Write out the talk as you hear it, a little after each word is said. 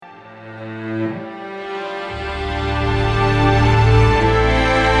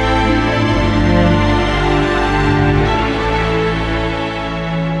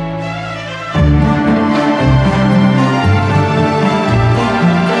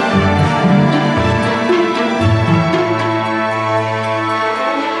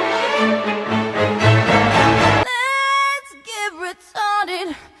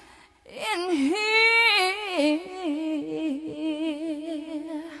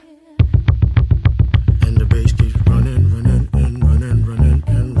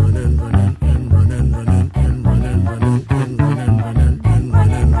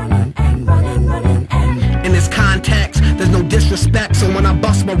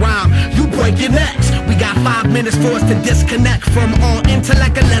rhyme, you break your necks. We got 5 minutes for us to disconnect from all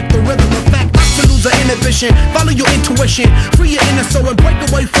intellect and let the rhythm affect us to lose our inhibition. Follow your intuition, free your inner soul and break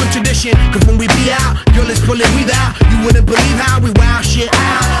away from tradition. Cause when we be out, girl, let's pull it, breathe out. You wouldn't believe how we wow shit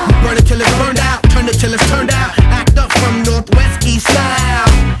out. We burn it till it's burned out, turn it till it's turned out. Act up from Northwest East Side.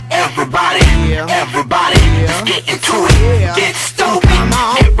 Everybody, everybody, let's get into it. Get stupid,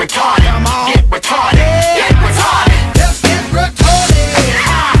 get retarded, get retarded, get retarded. Let's get retarded.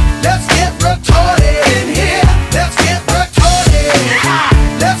 Let's get retarded in here. Let's get retarded.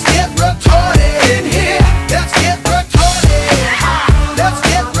 Let's get retarded in here. Let's get retarded. Let's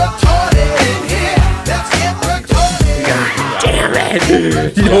get retarded in here. Let's get retarded. Damn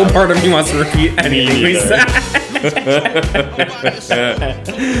it! No part of me wants to repeat anything we said.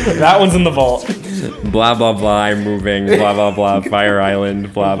 That one's in the vault. Blah blah blah, I'm moving, blah blah blah, Fire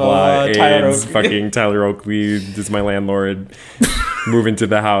Island, blah blah, AIDS, fucking Tyler Oakley is my landlord, move into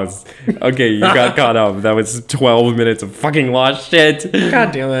the house. Okay, you got caught up. That was 12 minutes of fucking lost shit.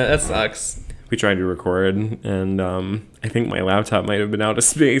 God damn it, that sucks. We tried to record, and I think my laptop might have been out of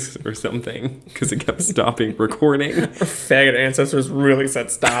space or something, because it kept stopping recording. Faggot ancestors really said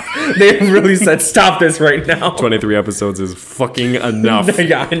stop. They really said stop this right now. 23 episodes is fucking enough.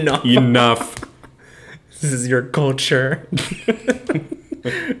 Yeah, enough. Enough. This is your culture.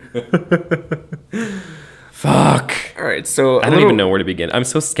 Fuck. All right, so I don't even know where to begin. I'm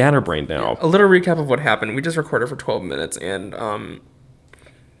so scatterbrained now. A little recap of what happened. We just recorded for 12 minutes, and the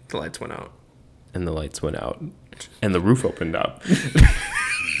lights went out. And the lights went out. And the roof opened up.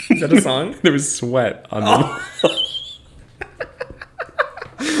 Is that a song? There was sweat on the...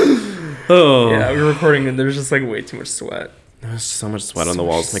 Oh. Yeah, we were recording, and there's just like way too much sweat. There's so much sweat on the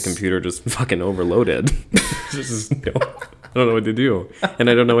walls. My computer just fucking overloaded. I don't know what to do. And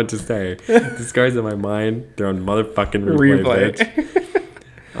I don't know what to say. These guys in my mind, they're on motherfucking replay.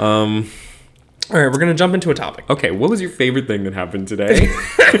 All right, we're going to jump into a topic. Okay, what was your favorite thing that happened today?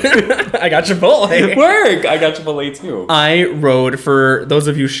 I got Chipotle. Work! I got Chipotle too. I rode, for those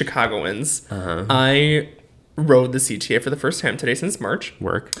of you Chicagoans, I rode the CTA for the first time today since March.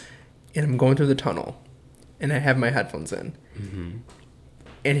 Work. And I'm going through the tunnel. And I have my headphones in. Mm-hmm.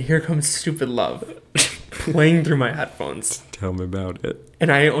 And here comes Stupid Love playing through my headphones. Tell me about it.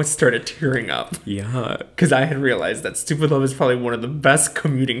 And I almost started tearing up. Yeah. Because I had realized that Stupid Love is probably one of the best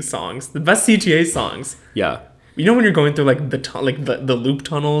commuting songs. The best CTA songs. Yeah. You know when you're going through like the loop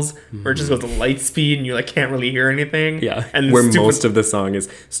tunnels where it just goes at light speed and you like can't really hear anything? Yeah. And where most of the song is.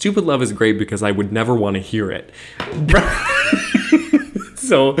 Stupid Love is great because I would never want to hear it.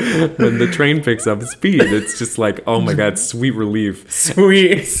 So when the train picks up speed, it's just like, oh my God, sweet relief.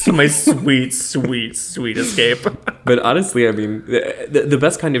 Sweet, my sweet, sweet, sweet escape. But honestly, I mean, the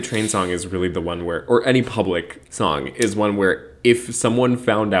best kind of train song is really the one where, or any public song, is one where if someone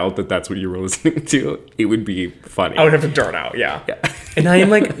found out that that's what you were listening to, it would be funny. I would have to dart out, yeah. And I am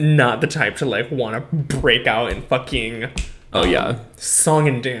like not the type to like want to break out and fucking... Oh, yeah. Song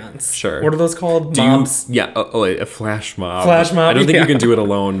and dance. Sure. What are those called? Mobs? A flash mob. Flash mob, I don't think you can do it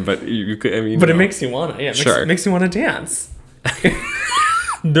alone, but you could, I mean... But it makes you want to, Sure. It makes you want to dance.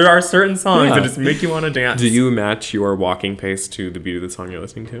 There are certain songs that just make you want to dance. Do you match your walking pace to the beat of the song you're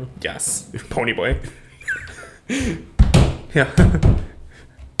listening to? Yes. Pony Boy. Yeah.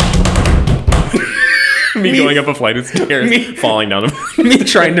 Me going up a flight of stairs, falling down me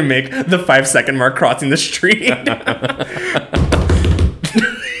trying to make the 5-second mark crossing the street.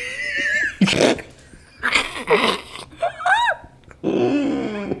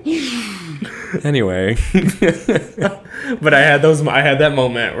 Anyway. But I had that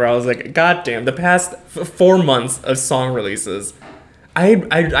moment where I was like, God damn, the past 4 months of song releases, I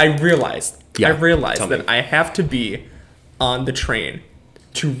realized that I have to be on the train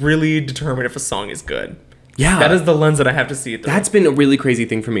to really determine if a song is good. Yeah. That is the lens that I have to see it through. That's been a really crazy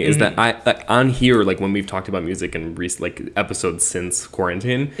thing for me, is that I on here, like when we've talked about music and episodes since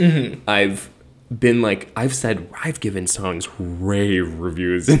quarantine, I've been like, I've given songs rave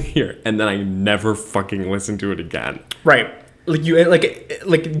reviews in here, and then I never fucking listen to it again. Right.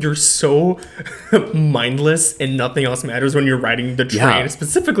 Like you're so mindless and nothing else matters when you're riding the train,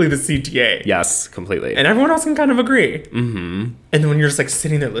 specifically the CTA. Yes, completely. And everyone else can kind of agree. Mm-hmm. And then when you're just like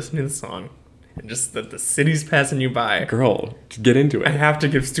sitting there listening to the song, and just that the city's passing you by. Girl, get into it. I have to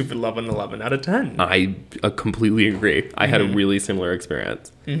give Stupid Love an 11 out of 10. I completely agree. I had a really similar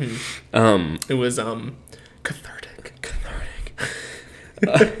experience. Mm-hmm. It was cathartic. It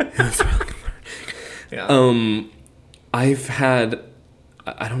was really cathartic. Yeah. I've had,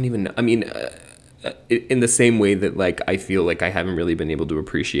 I don't even know, I mean, in the same way that, like, I feel like I haven't really been able to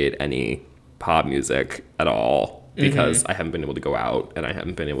appreciate any pop music at all because I haven't been able to go out and I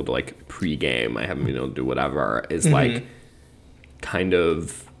haven't been able to like pregame. I haven't been able to do whatever. Is like kind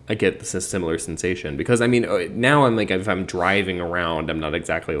of, I get this a similar sensation because I mean now I'm like, if I'm driving around, I'm not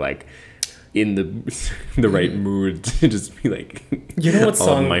exactly like in the right mood to just be like, you know what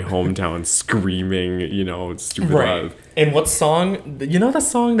song, my hometown screaming, you know, stupid love. And what song, you know, the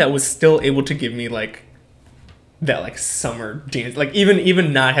song that was still able to give me like that like summer dance, like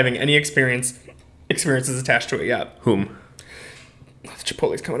even not having any experiences attached to it yet. Whom? The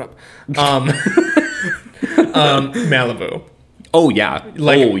Chipotle's coming up. Malibu. Oh yeah.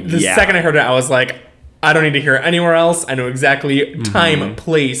 Like the second I heard it, I was like, I don't need to hear it anywhere else. I know exactly time,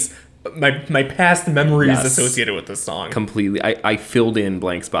 place, my past memories associated with this song. Completely. I filled in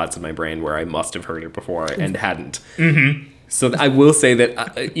blank spots in my brain where I must have heard it before and hadn't. So I will say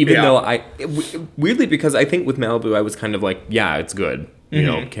that even though weirdly, because I think with Malibu, I was kind of like, yeah, it's good. You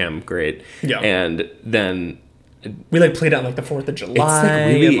know, Kim, great. Yeah. And then we like played it on like the 4th of July. It's like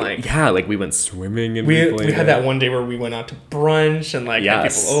really, and, like, like we went swimming and we had that one day where we went out to brunch and like had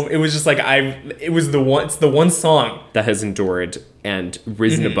people over. It was just like it's the one song that has endured and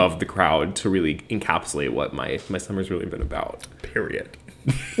risen above the crowd to really encapsulate what my summer's really been about. Period.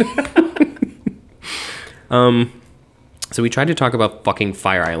 So we tried to talk about fucking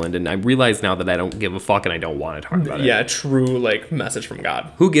Fire Island, and I realize now that I don't give a fuck and I don't want to talk about it. Yeah, true, like, message from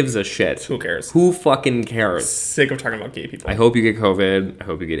God. Who gives a shit? Who cares? Who fucking cares? Sick of talking about gay people. I hope you get COVID. I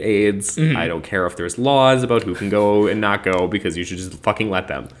hope you get AIDS. I don't care if there's laws about who can go and not go, because you should just fucking let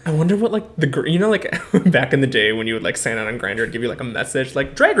them. I wonder what, like, you know, like, back in the day when you would, like, sign out on Grindr, it'd give you, like, a message,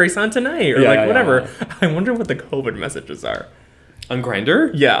 like, Drag Race on tonight, or, whatever. Yeah. I wonder what the COVID messages are. On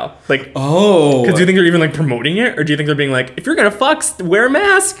Grindr? Yeah. Like, oh. Because do you think they're even, like, promoting it? Or do you think they're being like, if you're gonna fuck, wear a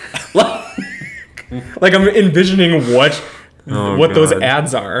mask? Like, I'm envisioning what those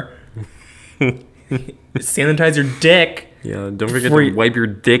ads are. Sanitize your dick. Yeah, don't forget to wipe your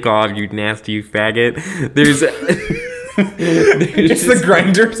dick off, you nasty faggot. There's it's the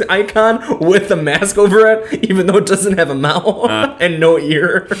Grindr's icon with the mask over it, even though it doesn't have a mouth and no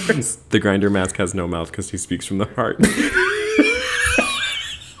ears. The Grindr mask has no mouth because he speaks from the heart.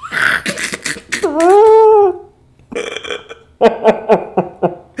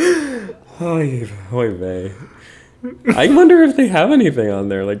 Oy vey. I wonder if they have anything on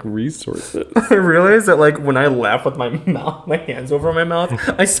there, like resources. I realize that, like, when I laugh with my mouth, my hands over my mouth,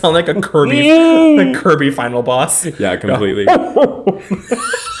 I sound like a Kirby final boss. Yeah, completely.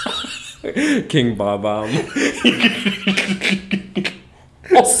 King Bob-omb.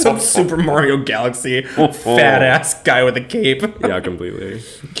 Also, Super Mario Galaxy, fat ass guy with a cape. Yeah, completely.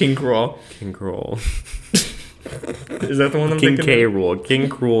 King Cruel. King Cruel. Is that the one I'm King thinking K. Rool. King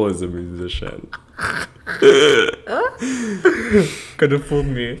Cruel is a musician. Could have fooled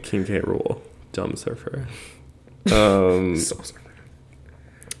me. King K. Rool. Dumb surfer. So surfer.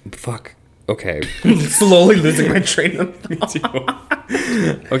 Fuck. Okay. Slowly losing my train of thought.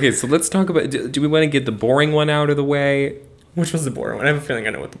 Okay, so let's talk about... Do we want to get the boring one out of the way? Which was the boring one? I have a feeling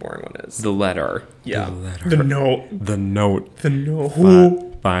I know what the boring one is. The letter. Yeah. The letter. The note. The note. The note.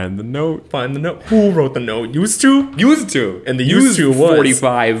 Who? Find the note. Find the note. Who wrote the note? Used to? Used to. And the used to was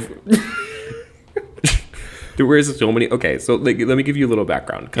 45. There were so many. Okay, so like, let me give you a little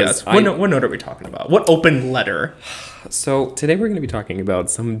background. Yes. What note are we talking about? What open letter? So today we're going to be talking about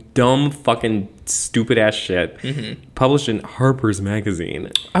some dumb fucking stupid ass shit published in Harper's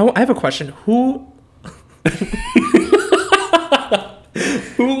Magazine. I have a question. Who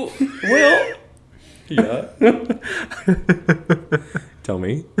will... Yeah. Tell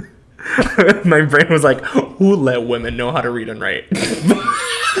me. My brain was like, who let women know how to read and write?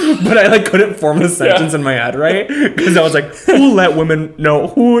 But I like couldn't form the sentence in my head, right? Because I was like, who let women know?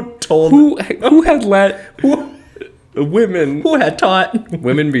 Who told... Who had let... Women... Who had taught...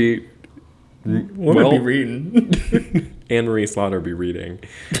 Women be... Women be reading. Anne-Marie Slaughter be reading.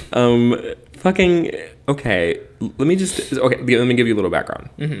 Fucking... Okay. Let me give you a little background.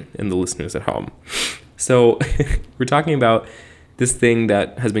 And the listeners at home. So, we're talking about this thing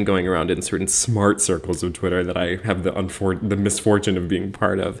that has been going around in certain smart circles of Twitter that I have the misfortune of being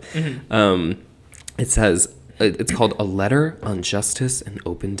part of. It says, it's called A Letter on Justice and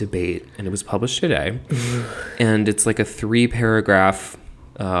Open Debate, and it was published today. And it's like a 3-paragraph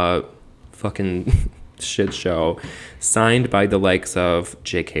fucking shit show signed by the likes of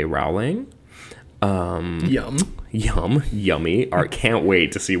J.K. Rowling. Yummy. Can't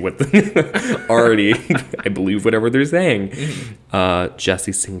wait to see what already I believe whatever they're saying.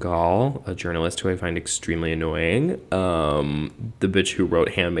 Jesse Singal, a journalist who I find extremely annoying. The bitch who wrote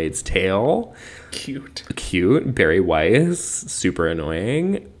Handmaid's Tale. Cute. Barry Weiss, super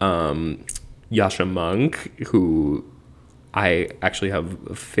annoying. Yasha Monk, who I actually have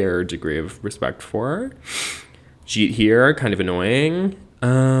a fair degree of respect for. Jeet here, kind of annoying.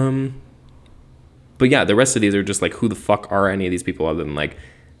 But yeah, the rest of these are just like, who the fuck are any of these people other than like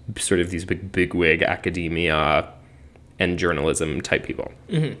sort of these bigwig academia and journalism type people.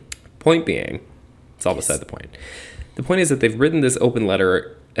 Point being, it's all beside the point. The point is that they've written this open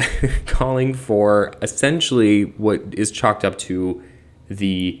letter calling for essentially what is chalked up to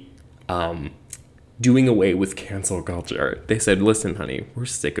the doing away with cancel culture. They said, listen, honey, we're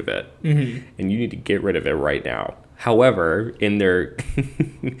sick of it. And you need to get rid of it right now. However, in their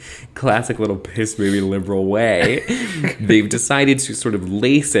classic little piss movie liberal way, they've decided to sort of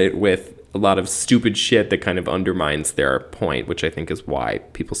lace it with a lot of stupid shit that kind of undermines their point, which I think is why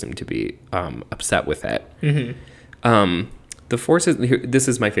people seem to be upset with it. The forces, this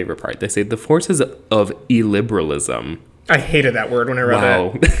is my favorite part. They say the forces of illiberalism. I hated that word when I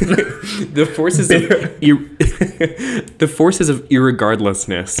read it. The forces of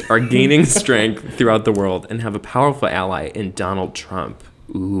irregardlessness are gaining strength throughout the world and have a powerful ally in Donald Trump.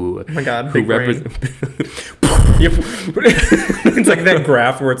 Ooh. Oh my God, big brain. It's like that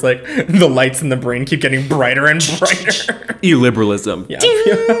graph where it's like the lights in the brain keep getting brighter and brighter. Illiberalism. Yeah.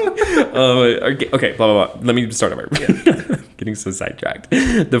 Okay, blah, blah, blah. Let me start over. Getting so sidetracked.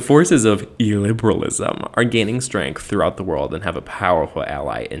 The forces of illiberalism are gaining strength throughout the world and have a powerful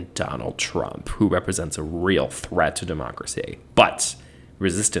ally in Donald Trump, who represents a real threat to democracy. But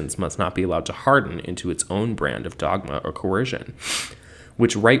resistance must not be allowed to harden into its own brand of dogma or coercion,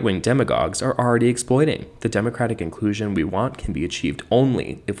 which right-wing demagogues are already exploiting. The democratic inclusion we want can be achieved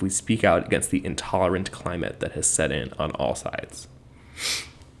only if we speak out against the intolerant climate that has set in on all sides.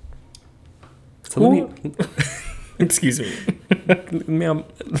 So let me... Excuse me. Ma'am.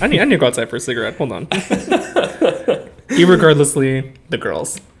 I need to go outside for a cigarette. Hold on. Irregardlessly, the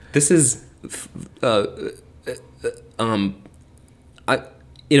girls. This is...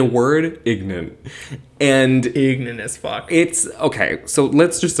 in a word, ignorant. And ignorant as fuck. It's okay. So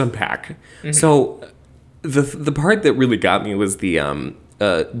let's just unpack. So the part that really got me was the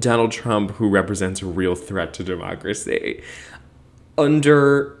Donald Trump, who represents a real threat to democracy.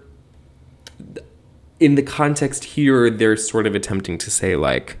 In the context here, they're sort of attempting to say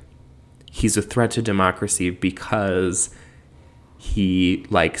like he's a threat to democracy because he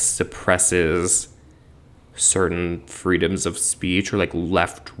like suppresses certain freedoms of speech or like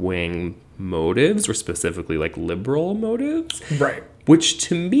left-wing motives, or specifically like liberal motives, right? Which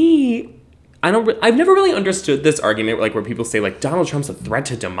to me, I've never really understood this argument like where people say like Donald Trump's a threat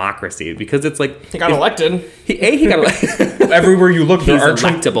to democracy, because it's like he got elected. He got elected. Everywhere you look, there are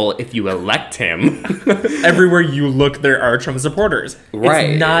electable if you elect him. Everywhere you look, there are Trump supporters.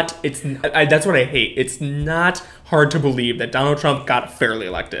 Right. That's what I hate. It's not hard to believe that Donald Trump got fairly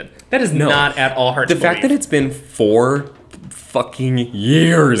elected. That is not at all hard to believe. The fact that it's been 4 fucking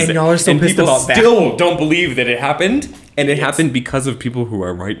years and y'all are so pissed about that. Still don't believe that it happened, and it happened because of people who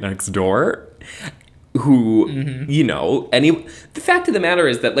are right next door, who you know. The fact of the matter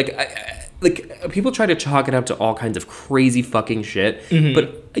is that like people try to chalk it up to all kinds of crazy fucking shit,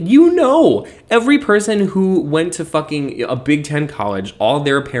 but every person who went to fucking a Big Ten college, all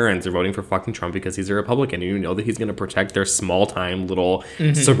their parents are voting for fucking Trump because he's a Republican, and you know that he's going to protect their small time little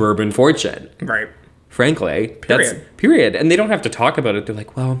suburban fortune, right? Frankly, that's period. And they don't have to talk about it. They're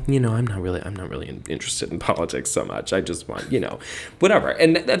like, well, I'm not really interested in politics so much. I just want, whatever.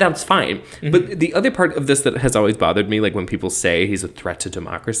 And that's fine. But the other part of this that has always bothered me, like when people say he's a threat to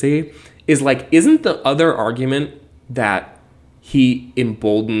democracy, is like, isn't the other argument that he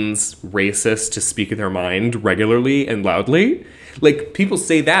emboldens racists to speak their mind regularly and loudly? Like, people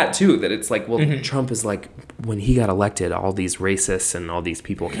say that too, that it's like, well, Trump is like, when he got elected, all these racists and all these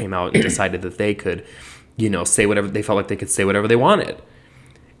people came out and decided that they could, say whatever, they felt like they could say whatever they wanted.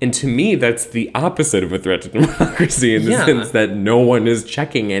 And to me, that's the opposite of a threat to democracy in the sense that no one is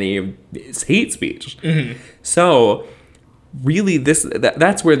checking any of his hate speech. So really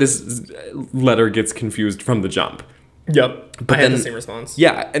that's where this letter gets confused from the jump. Yep. But I had the same response.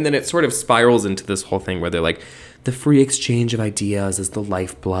 Yeah. And then it sort of spirals into this whole thing where they're like, the free exchange of ideas is the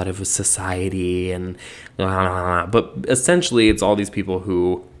lifeblood of a society, and blah, blah, blah. But essentially it's all these people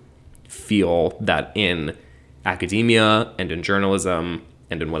who feel that in academia and in journalism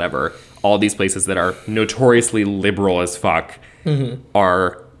and in whatever, all these places that are notoriously liberal as fuck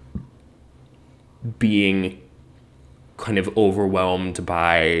are being kind of overwhelmed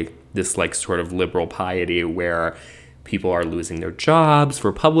by this like sort of liberal piety where people are losing their jobs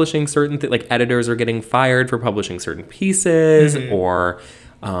for publishing certain things, like editors are getting fired for publishing certain pieces, or,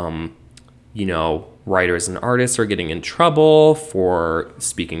 writers and artists are getting in trouble for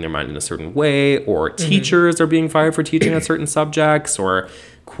speaking their mind in a certain way, or teachers are being fired for teaching on certain subjects, or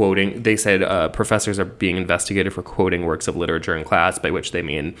quoting. They said professors are being investigated for quoting works of literature in class, by which they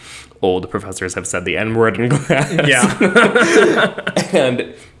mean old professors have said the N-word in class. Yeah.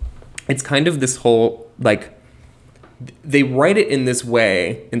 And it's kind of this whole, like, they write it in this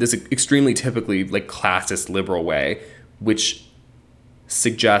way, in this extremely typically, like, classist liberal way, which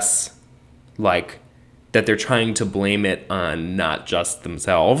suggests, like, that they're trying to blame it on not just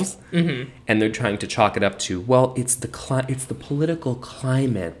themselves, and they're trying to chalk it up to, well, it's the political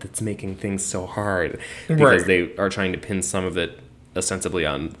climate that's making things so hard, because they are trying to pin some of it ostensibly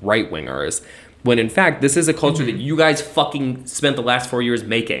on right-wingers, when in fact this is a culture that you guys fucking spent the last 4 years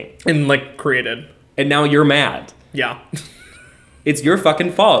making and, like, created, and now you're mad. Yeah. It's your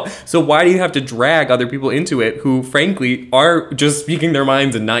fucking fault. So why do you have to drag other people into it who, frankly, are just speaking their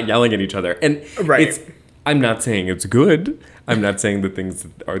minds and not yelling at each other? And I'm not saying it's good. I'm not saying the things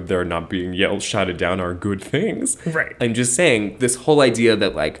that they're not being shouted down are good things. Right. I'm just saying this whole idea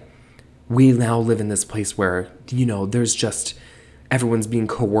that, like, we now live in this place where, you know, there's just everyone's being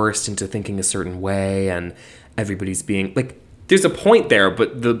coerced into thinking a certain way, and everybody's being, like, there's a point there,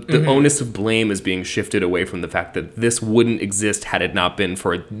 but the onus of blame is being shifted away from the fact that this wouldn't exist had it not been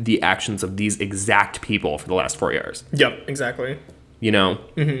for the actions of these exact people for the last 4 years. Yep, exactly. You know?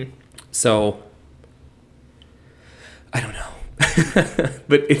 So, I don't know.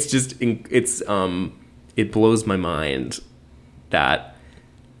 But it's just, it blows my mind that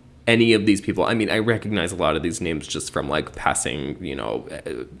any of these people, I mean, I recognize a lot of these names just from, like, passing, you know,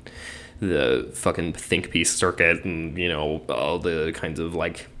 the fucking think piece circuit, and, you know, all the kinds of,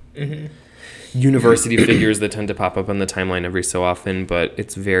 like, university figures that tend to pop up on the timeline every so often. But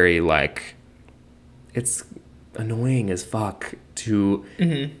it's very, like, it's annoying as fuck to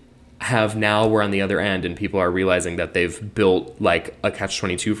have, now we're on the other end and people are realizing that they've built, like, a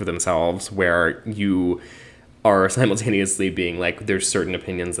catch-22 for themselves, where you are simultaneously being like, there's certain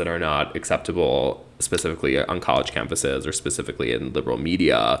opinions that are not acceptable, specifically on college campuses or specifically in liberal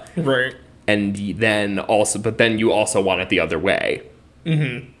media. Right. And then also, but then you also want it the other way.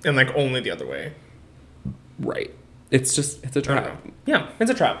 And, like, only the other way. Right. It's just, it's a trap. Yeah, it's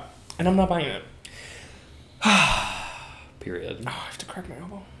a trap. And I'm not buying it. Period. Oh, I have to crack my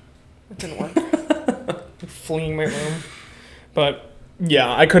elbow. It didn't work. I'm fleeing my room. But, yeah,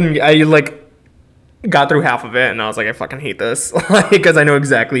 I, like, got through half of it, and I was like, I fucking hate this. Because I know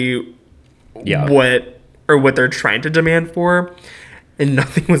exactly what they're trying to demand for, and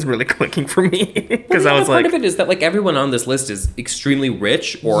nothing was really clicking for me. Because I was like, part of it is that, like, everyone on this list is extremely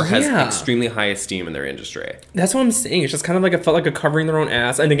rich or has extremely high esteem in their industry. That's what I'm saying. It's just kind of like, it felt like a covering their own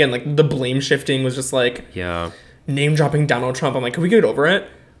ass. And again, like, the blame shifting was just like, name dropping Donald Trump. I'm like, can we get over it?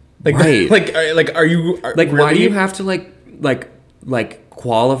 Like, right. Are you really? Why do you have to like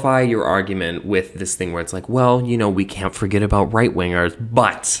qualify your argument with this thing where it's like, well, you know, we can't forget about right-wingers,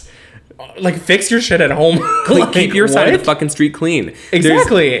 but, like, fix your shit at home. Like, keep your side of the fucking street clean.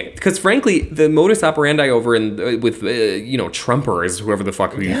 Exactly. Because frankly, the modus operandi over with you know, Trumpers, whoever the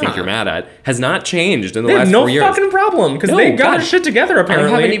fuck you think you're mad at, has not changed in the last 4 years. No fucking problem, because they got their shit together,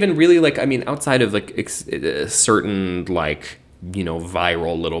 apparently. I haven't even really, like, I mean, outside of, like, certain, like, you know,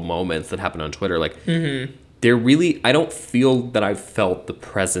 viral little moments that happen on Twitter, like, they're really, I don't feel that I've felt the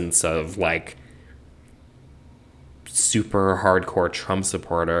presence of, like, super hardcore Trump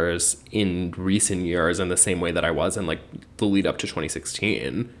supporters in recent years in the same way that I was in, like, the lead up to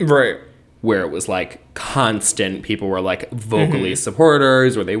 2016. Right. Where it was, like, constant, people were, like, vocally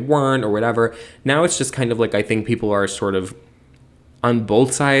supporters, or they weren't, or whatever. Now it's just kind of like, I think people are sort of on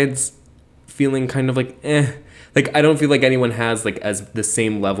both sides feeling kind of like, Like, I don't feel like anyone has, like, as the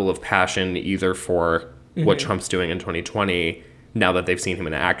same level of passion either for what Trump's doing in 2020 now that they've seen him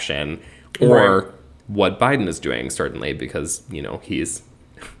in action, or what Biden is doing, certainly, because, you know, he's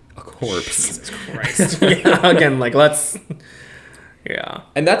a corpse. Jesus Christ. Again, like, let's... Yeah.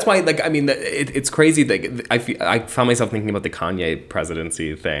 And that's why, like, I mean, it's crazy that I found myself thinking about the Kanye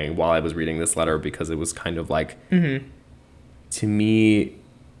presidency thing while I was reading this letter, because it was kind of like, to me,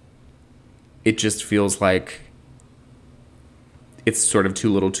 it just feels like it's sort of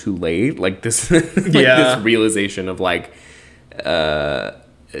too little too late. Like, this, this realization of, like, not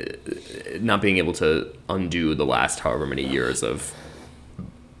being able to undo the last however many years of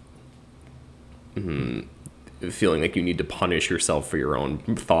feeling like you need to punish yourself for your own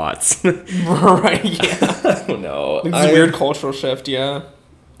thoughts. Right, yeah. I don't know. This is a weird cultural shift, yeah.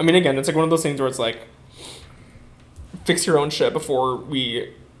 I mean, again, it's like one of those things where it's like, fix your own shit before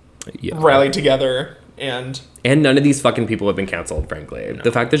we rally together And none of these fucking people have been canceled, frankly. No.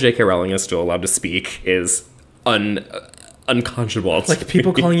 The fact that J.K. Rowling is still allowed to speak is unconscionable. like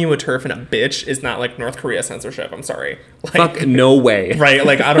people calling you a TERF and a bitch is not like North Korea censorship. I'm sorry. Like, Fuck, no way. Right?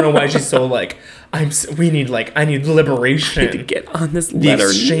 Like, I don't know why she's so like, I need liberation. To get on this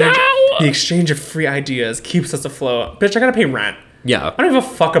letter now. The exchange of free ideas keeps us afloat. Bitch, I gotta pay rent. Yeah. I don't give a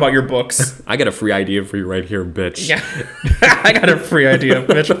fuck about your books. I got a free idea for you right here, bitch. Yeah. I got a free idea,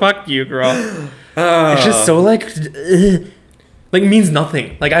 bitch. Fuck you, girl. It's just so like means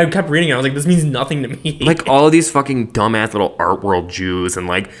nothing. Like, I kept reading it. I was like, this means nothing to me. Like, all of these fucking dumbass little art world Jews and,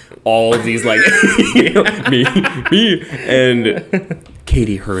 like, all of these, like, me, and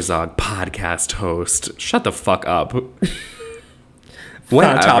Katie Herzog, podcast host. Shut the fuck up.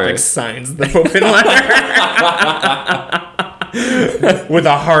 Fun topic signs the open letter. With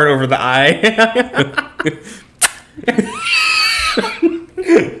a heart over the eye.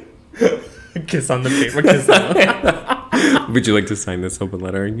 Kiss on the paper. Kiss on the Would you like to sign this open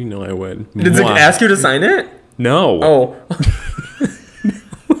letter? You know I would. Did it ask you to sign it? No. Oh. I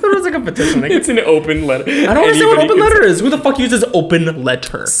thought it was like a petition. It's an open letter. I don't understand what open letter is. Who the fuck uses open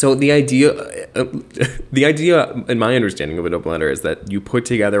letter? So the idea, in my understanding of an open letter, is that you put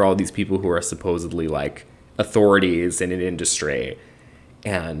together all these people who are supposedly like authorities in an industry,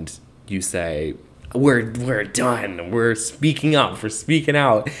 and you say, we're done. We're speaking up. We're speaking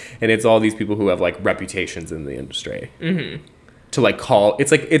out. And it's all these people who have like reputations in the industry. Mm-hmm. To like call,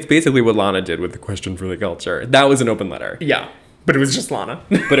 it's basically what Lana did with the question for the culture. That was an open letter. Yeah. But it was just Lana.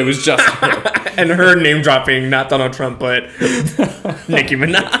 But it was just her. And her name dropping, not Donald Trump, but Nicki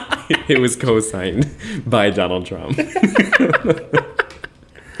Minaj. It was co-signed by Donald Trump.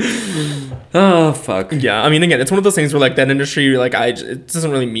 Oh, fuck. Yeah, I mean, again, it's one of those things where, like, that industry, like, it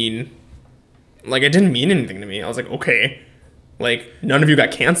doesn't really mean, like, it didn't mean anything to me. I was like, okay, like, none of you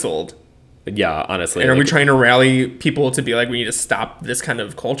got canceled. Yeah, honestly. And are we trying to rally people to be like, we need to stop this kind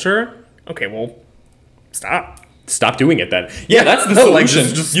of culture? Okay, well, stop doing it then. Yeah, that's the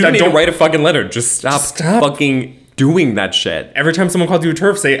solution. Just you don't need to write a fucking letter. Just stop fucking doing that shit. Every time someone calls you a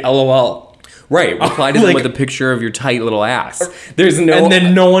TERF, say LOL. Right. Reply to them with a picture of your tight little ass. There's no...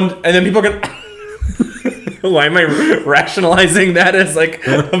 And then people can... Why am I rationalizing that as like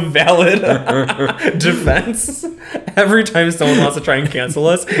a valid defense? Every time someone wants to try and cancel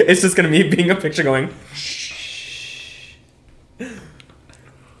us, it's just going to be being a picture going, shh.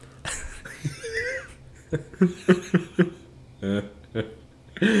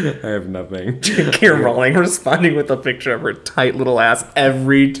 I have nothing. J.K. Rowling responding with a picture of her tight little ass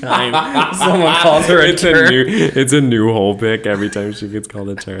every time someone calls her a TERF. It's a new hole pick every time she gets called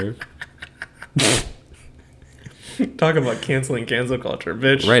a TERF. Talk about canceling cancel culture,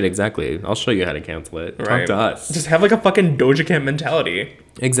 bitch. Right, exactly. I'll show you how to cancel it. Right. Talk to us. Just have like a fucking Doja Cat mentality.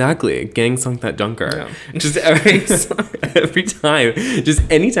 Exactly. Gang sunk that dunker. Yeah. Just every time. Just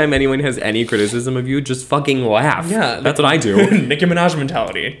anytime anyone has any criticism of you, just fucking laugh. Yeah. That's what I do. Nicki Minaj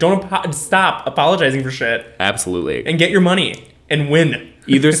mentality. Don't stop apologizing for shit. Absolutely. And get your money. And win.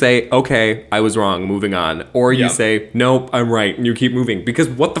 Either say, okay, I was wrong, moving on. Or you say, nope, I'm right, and you keep moving. Because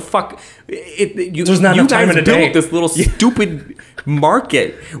what the fuck? There's not enough time in a day. This little stupid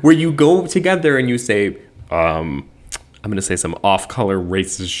market where you go together and you say, I'm going to say some off-color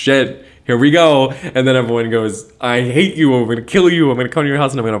racist shit. Here we go. And then everyone goes, I hate you. I'm going to kill you. I'm going to come to your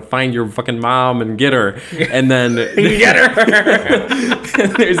house and I'm going to find your fucking mom and get her. And then... get her!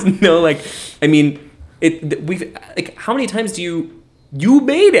 There's no, like... I mean... we've like how many times do you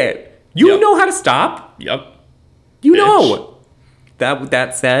made it? You know how to stop. Yep. You know.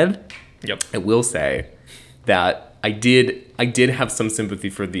 That said, yep. I will say that I did have some sympathy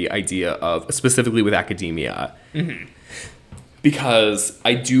for the idea of specifically with academia. Mm-hmm. Because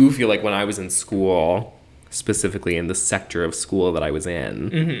I do feel like when I was in school, specifically in the sector of school that I was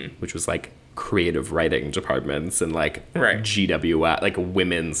in, which was like creative writing departments and like GWS, like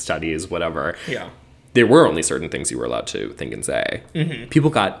women's studies, whatever. Yeah. There were only certain things you were allowed to think and say. Mm-hmm. People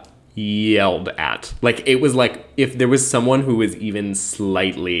got yelled at. Like, it was like, if there was someone who was even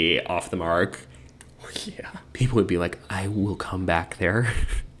slightly off the mark, people would be like, I will come back there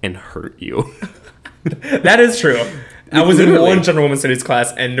and hurt you. That is true. I was in one general women's studies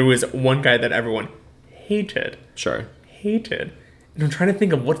class, and there was one guy that everyone hated. Sure. Hated. And I'm trying to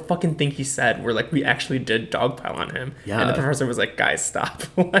think of what fucking thing he said where, like, we actually did dogpile on him. Yeah. And the professor was like, guys, stop.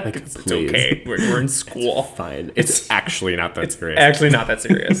 like it's okay. We're in school. Fine. It's actually not that serious. Actually not that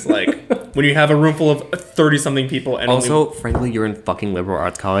serious. Like, when you have a room full of 30-something people and also, frankly, you're in fucking liberal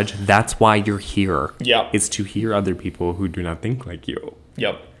arts college. That's why you're here. Yep. It's to hear other people who do not think like you.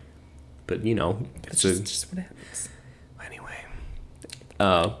 Yep. But, you know. It's just what happens. Anyway.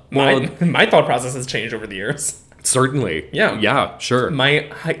 My thought process has changed over the years. Certainly. Yeah, sure. My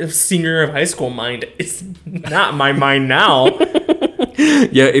senior year of high school mind is not my mind now.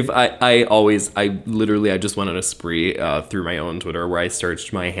 Yeah, if I literally just went on a spree through my own Twitter where I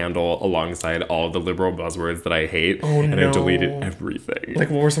searched my handle alongside all of the liberal buzzwords that I hate, and I deleted everything.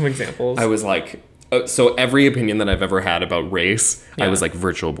 Like, what were some examples? I was like, so every opinion that I've ever had about race, I was like,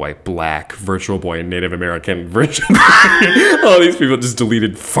 virtual boy black, virtual boy Native American, virtual boy. All these people just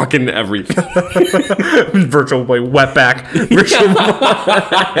deleted fucking everything. Virtual boy wetback, virtual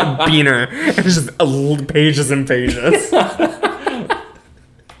boy beaner. It's just pages and pages.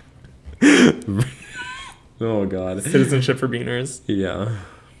 Oh god. Citizenship for beaners. Yeah.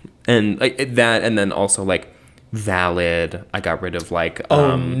 And like that, and then also like valid. I got rid of like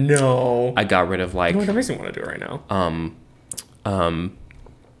no. I got rid of like that makes me want to do it right now.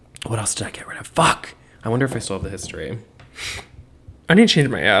 What else did I get rid of? Fuck. I wonder if I still have the history. I need to change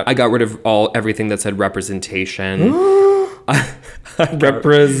my app. I got rid of everything that said representation.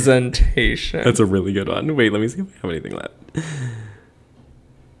 Representation. That's a really good one. Wait, let me see if I have anything left.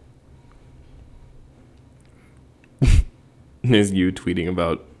 There's you tweeting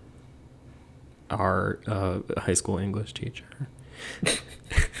about our high school English teacher.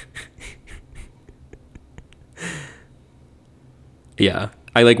 Yeah.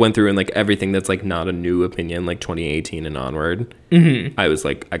 I like went through and like everything that's like not a new opinion, like 2018 and onward. Mm-hmm. I was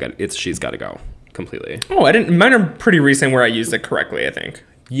like, she's got to go completely. Oh, I didn't. Mine are pretty recent where I used it correctly, I think.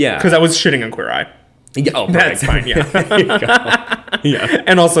 Yeah. Because I was shitting on Queer Eye. Yeah, oh, that's fine. Yeah. Yeah.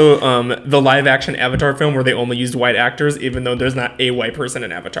 And also the live action Avatar film where they only used white actors, even though there's not a white person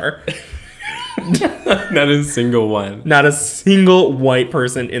in Avatar. Not a single one. Not a single white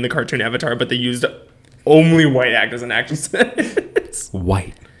person in the cartoon Avatar, but they used only white actors and actresses.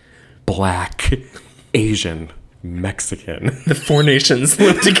 White, black, Asian, Mexican. The four nations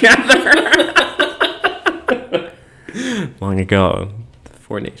live together. Long ago, the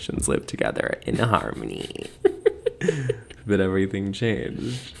four nations lived together in harmony. But everything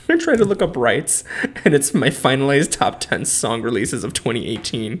changed. I tried to look up rights, and it's my finalized top 10 song releases of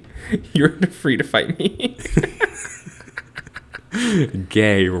 2018. You're free to fight me.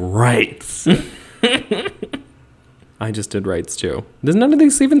 Gay rights. I just did rights too. Does none of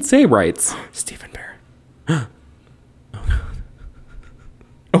these even say rights? Stephen Bear.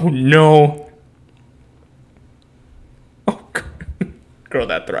 Oh no. Oh god. Girl,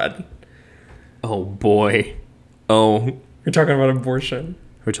 that thread. Oh boy. Oh. You're talking about abortion.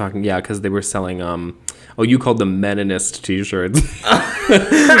 We're talking, yeah, because they were selling, you called them Meninist t-shirts.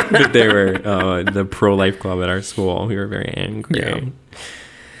 But they were the pro-life club at our school. We were very angry. Yeah.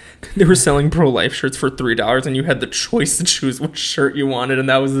 They were selling pro-life shirts for $3, and you had the choice to choose what shirt you wanted, and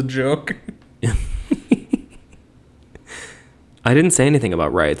that was a joke. I didn't say anything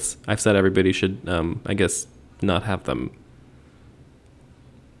about rights. I've said everybody should, I guess, not have them.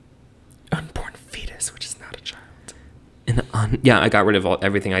 Unborn fetus, which is not a child. Yeah, I got rid of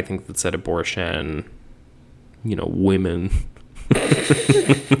everything I think that said abortion, women.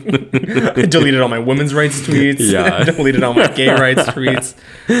 I deleted all my women's rights tweets. Yeah. I deleted all my gay rights tweets.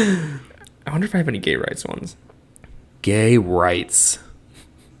 I wonder if I have any gay rights ones. Gay rights.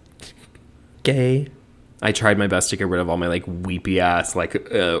 Gay. I tried my best to get rid of all my like weepy ass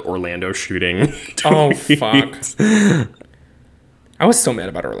Orlando shooting. Oh fuck. I was so mad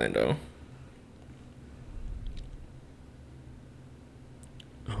about Orlando.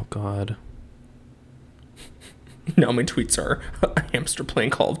 Oh god. Now my tweets are a hamster playing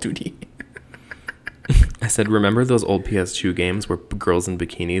Call of Duty. I said, remember those old PS2 games where girls in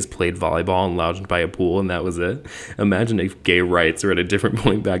bikinis played volleyball and lounged by a pool and that was it? Imagine if gay rights were at a different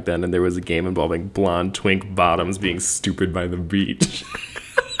point back then and there was a game involving blonde twink bottoms being stupid by the beach.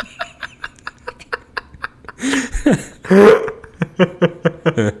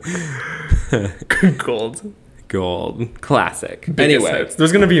 Gold. Classic. Anyway.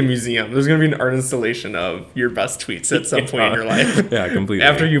 There's going to be a museum. There's going to be an art installation of your best tweets at some point in your life. Yeah, completely.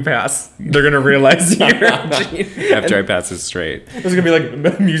 After you pass, they're going to realize you're... After I pass it straight. There's going to be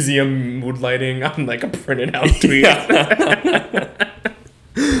like museum mood lighting on like a printed out tweet.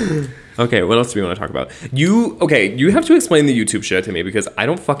 Okay, what else do we want to talk about? You have to explain the YouTube shit to me because I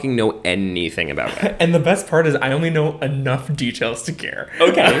don't fucking know anything about it. And the best part is I only know enough details to care.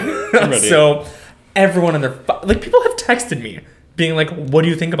 Okay. So... everyone on their people have texted me being like, what do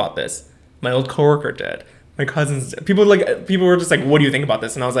you think about this? My old coworker did, my cousins did. People were just like, what do you think about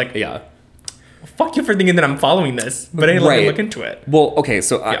this? And I was like, yeah, fuck you for thinking that I'm following this, but I let me look into it. Well, okay,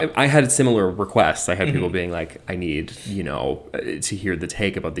 so I had similar requests. I had people being like, I need, to hear the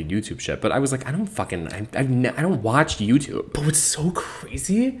take about the YouTube shit. But I was like, I don't watch YouTube. But what's so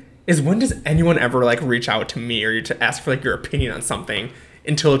crazy is when does anyone ever like reach out to me or to ask for like your opinion on something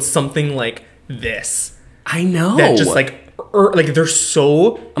until it's something like this? I know. That just like they're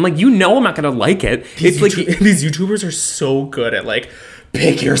so... I'm like, I'm not going to like it. It's like these YouTubers are so good at like,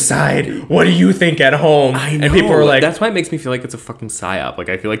 pick your side. What do you think at home? I know. And people are like... That's why it makes me feel like it's a fucking psyop. Like,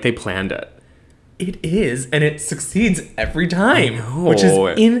 I feel like they planned it. It is, and it succeeds every time, which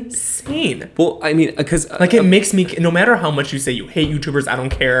is insane. Well, I mean, because... like, it makes me... No matter how much you say you hate YouTubers, I don't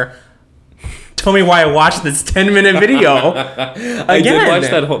care. Tell me why I watched this 10-minute video. I did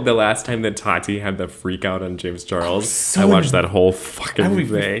watch the last time that Tati had the freak out on James Charles. I watched that whole fucking thing. I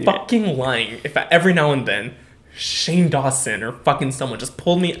would be fucking lying if every now and then Shane Dawson or fucking someone just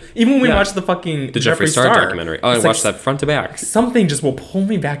pulled me. Even when we watched the fucking Jeffree Star documentary. Oh, I watched that front to back. Something just will pull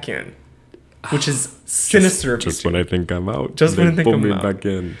me back in, which is sinister. Just when I think I'm out. Just when I think I'm out. Pull me back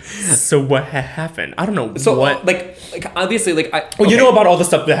in. So what happened? I don't know. So what. Like obviously like you know about all the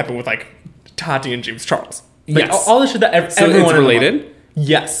stuff that happened with like Tati and James Charles. Like, yes. All the shit that everyone... So it's related?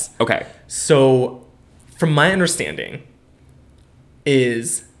 Yes. Okay. So, from my understanding,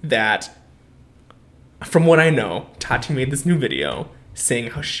 is that, from what I know, Tati made this new video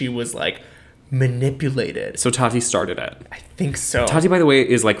saying how she was, like, manipulated. So Tati started it. I think so. Tati, by the way,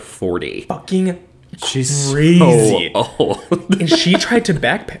 is, like, 40. Fucking She's crazy. So old. And she tried to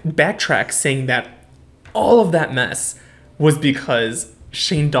backtrack, saying that all of that mess was because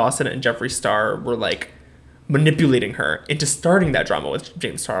Shane Dawson and Jeffree Star were like manipulating her into starting that drama with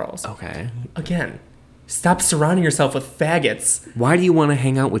James Charles. Okay. Again, stop surrounding yourself with faggots. Why do you want to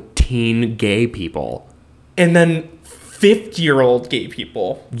hang out with teen gay people? And then 50-year-old gay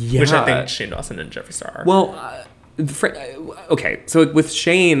people. Yeah. Which I think Shane Dawson and Jeffree Star are. Well, okay. So with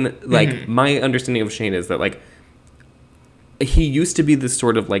Shane, like my understanding of Shane is that like he used to be this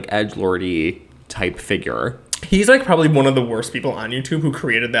sort of like edgelordy type figure. He's like probably one of the worst people on YouTube who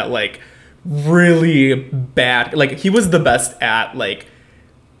created that like really bad, like he was the best at like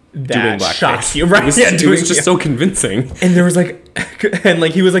that shock you, right? It was just so convincing. And there was like, and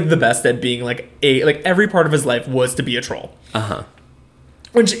like he was like the best at being like every part of his life was to be a troll.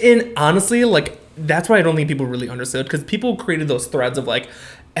 Which honestly, like that's why I don't think people really understood, because people created those threads of like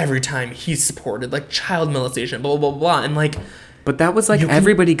every time he supported like child molestation, blah blah blah blah, and like. But that was like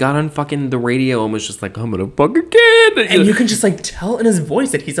everybody got on fucking the radio and was just like, I'm gonna fuck a kid. And you can just like tell in his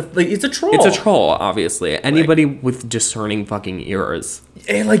voice that he's a troll. It's a troll, obviously. Anybody with discerning fucking ears.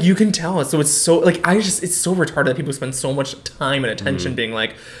 And like you can tell. So it's so like it's so retarded that people spend so much time and attention being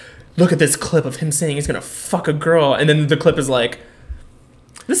like, look at this clip of him saying he's gonna fuck a girl, and then the clip is like,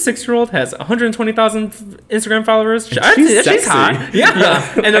 this 6-year-old has 120,000 Instagram followers. She's hot.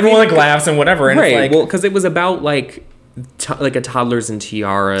 Yeah. And everyone like laughs and whatever. And right. It's like, well, because it was about like a toddlers and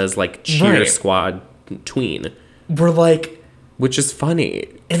tiaras like cheer squad tween. We're like, which is funny,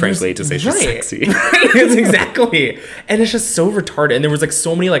 frankly, to say she's sexy. It's exactly. And it's just so retarded. And there was like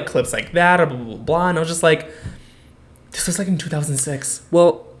so many like clips like that, blah, blah, blah, blah. And I was just like, this was like in 2006.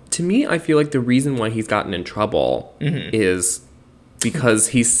 Well, to me, I feel like the reason why he's gotten in trouble is because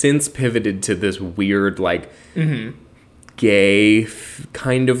he's since pivoted to this weird like gay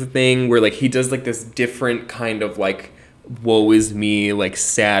kind of thing where like he does like this different kind of like woe is me, like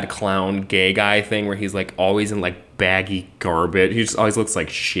sad clown gay guy thing where he's like always in like baggy garbage. He just always looks like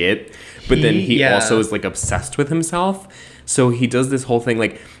shit. But then he also is like obsessed with himself. So he does this whole thing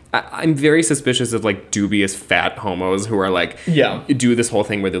like I'm very suspicious of like dubious fat homos who are like do this whole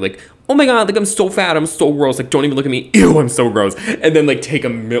thing where they're like, oh my god, like I'm so fat, I'm so gross, like don't even look at me, ew, I'm so gross, and then like take a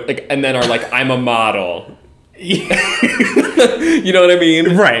like and then are like I'm a model. You know what I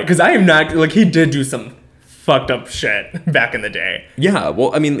mean? Right, because I am not like he did do some fucked up shit back in the day. Yeah,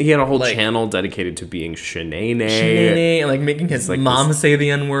 well, I mean, he had a whole like, channel dedicated to being Shanae and like making his like mom say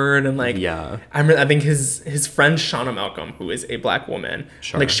the N-word and like I think his friend Shauna Malcolm, who is a black woman,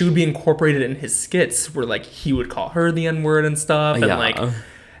 like she would be incorporated in his skits where like he would call her the N-word and stuff and like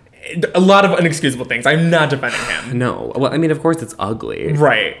a lot of inexcusable things. I'm not defending him. No, well, I mean, of course it's ugly,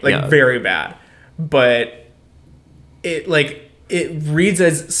 right? Like very bad, but it reads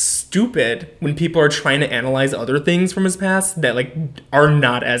as stupid when people are trying to analyze other things from his past that like are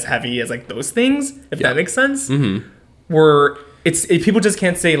not as heavy as like those things, if that makes sense. Where people just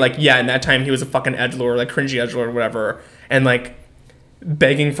can't say like, yeah, in that time he was a fucking edgelord, like cringy edgelord or whatever, and like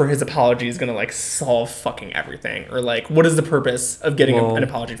begging for his apology is gonna like solve fucking everything, or like what is the purpose of getting an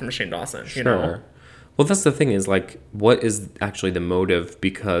apology from Shane Dawson? You know? Well, that's the thing is like, what is actually the motive?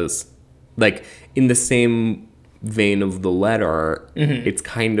 Because like in the same vein of the letter, it's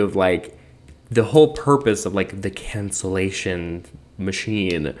kind of like the whole purpose of like the cancellation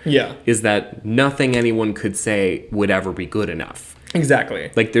machine is that nothing anyone could say would ever be good enough. Exactly.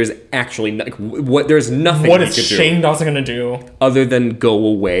 Like there's actually there's nothing. What is Shane Dawson gonna do other than go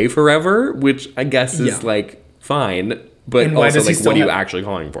away forever, which I guess is like fine, but also like what are you actually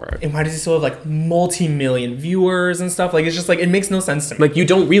calling for? And why does he still have like multi-million viewers and stuff? Like it's just like it makes no sense to me. Like you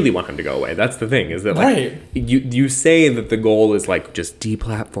don't really want him to go away. That's the thing, is that like you say that the goal is like just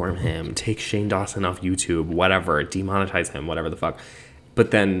deplatform him, take Shane Dawson off YouTube, whatever, demonetize him, whatever the fuck.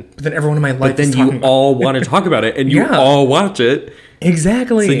 But then everyone in my life. But then you all want to talk about it, and you all watch it.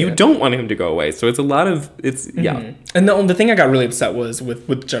 Exactly. So you don't want him to go away. So it's a lot of And the thing I got really upset was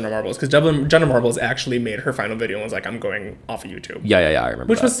with Jenna Marbles, because Jenna Marbles actually made her final video and was like, "I'm going off of YouTube." Yeah. I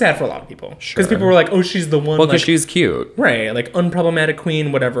remember. Which was sad for a lot of people, because people were like, "Oh, she's the one." Well, because she's cute, right? Like unproblematic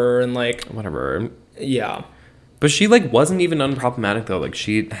queen, whatever, and like whatever. Yeah. But she like wasn't even unproblematic though. Like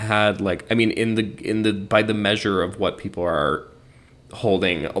she had like, I mean, in the by the measure of what people are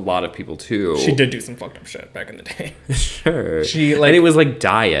holding a lot of people to, she did do some fucked up shit back in the day. Sure. She like, and it was like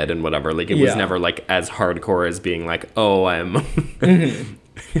diet and whatever. Like it was never like as hardcore as being like, oh, I'm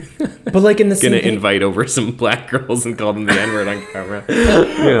but like in the gonna invite over some black girls and call them the N-word on camera.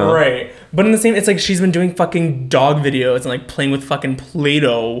 Right. But in the same, it's like she's been doing fucking dog videos and like playing with fucking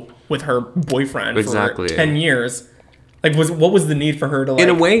Play-Doh with her boyfriend for 10 years. Like, what was the need for her to like... In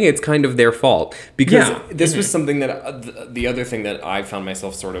a way, it's kind of their fault. Because this was something that... the other thing that I found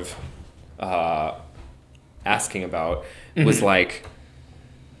myself sort of asking about was like...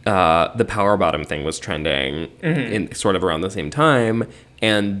 the power bottom thing was trending in sort of around the same time.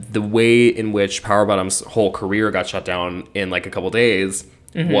 And the way in which Power Bottom's whole career got shut down in like a couple days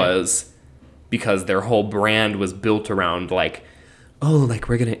was because their whole brand was built around like... oh, like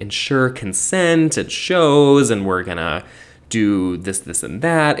we're going to ensure consent at shows and we're going to do this, and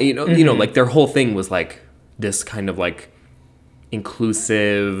that. You know, like their whole thing was like this kind of like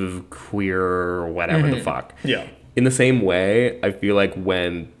inclusive, queer, whatever the fuck. Yeah. In the same way, I feel like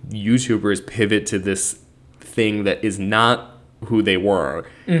when YouTubers pivot to this thing that is not who they were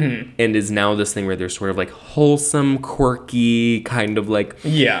and is now this thing where they're sort of like wholesome, quirky, kind of like,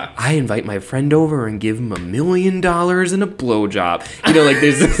 I invite my friend over and give him $1 million and a blowjob. You know, like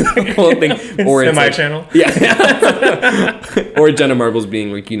there's this whole thing. Or it's like, channel. Or Jenna Marbles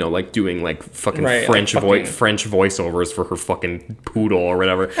being like, you know, like doing like fucking French voiceovers for her fucking poodle or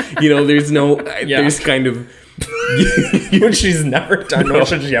whatever. You know, there's no, there's kind of... Which she's never done, nor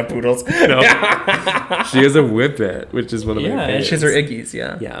should she have poodles. No. She has a whippet, which is one of my favorites. Yeah, she has her Iggy's,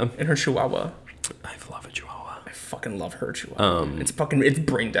 Yeah. And her Chihuahua. I love a Chihuahua. I fucking love her Chihuahua. It's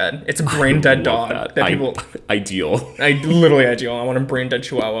brain dead. It's a brain dead dog. That people... Ideal. Literally ideal. I want a brain dead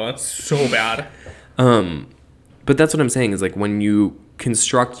Chihuahua so bad. But that's what I'm saying is like when you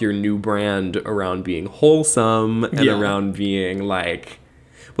construct your new brand around being wholesome and around being like...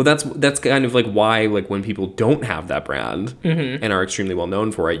 Well, that's kind of like why, like, when people don't have that brand and are extremely well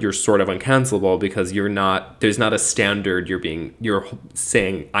known for it, you're sort of uncancelable because there's not a standard you're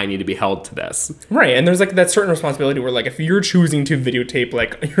saying, I need to be held to this. Right. And there's like that certain responsibility where like if you're choosing to videotape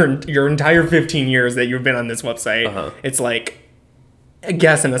like your entire 15 years that you've been on this website, it's like, I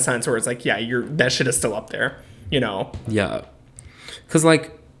guess in a sense where it's like, that shit is still up there, you know? Yeah. Because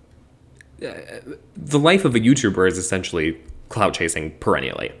like the life of a YouTuber is essentially clout chasing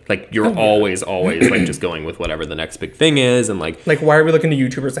perennially. Like you're always like just going with whatever the next big thing is, and like why are we looking to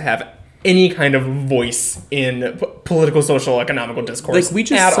YouTubers to have any kind of voice in political, social, economical discourse? Like we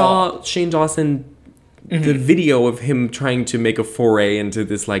just saw Shane Dawson, the video of him trying to make a foray into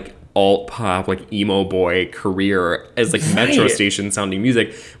this like alt pop, like emo boy career as like metro station sounding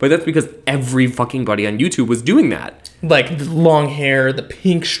music, but that's because every fucking buddy on YouTube was doing that. Like the long hair, the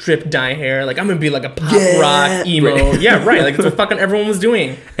pink strip dye hair, like I'm gonna be like a pop rock emo. Like that's what fucking everyone was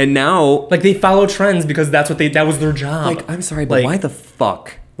doing. And now like they follow trends because that was their job. Like I'm sorry, but why the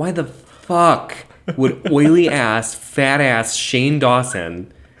fuck would oily ass, fat ass Shane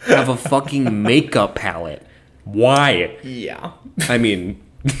Dawson have a fucking makeup palette? Why? Yeah. I mean,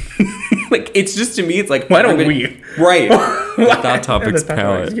 like it's just, to me it's like, why don't we? Right. The Thought Topics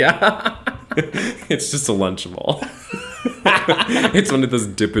palette. Yeah. It's just a Lunchable. It's one of those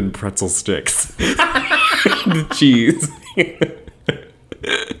Dippin' pretzel sticks. The cheese.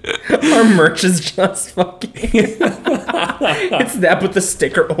 Our Our merch is just fucking. It's that, but the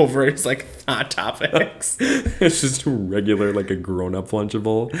sticker over it's like Hot Topics. It's just a regular, like a grown-up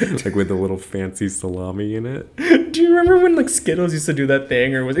Lunchable, like with a little fancy salami in it. Do you remember when like Skittles used to do that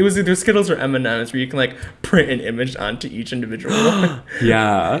thing, or it was either Skittles or M&M's, where you can like print an image onto each individual one?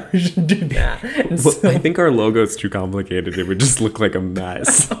 Yeah. We should do that. Well, I think our logo's too complicated. It would just look like a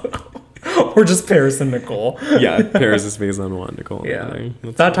mess. Or just Paris and Nicole. Yeah, Paris is based on one, Nicole. Yeah.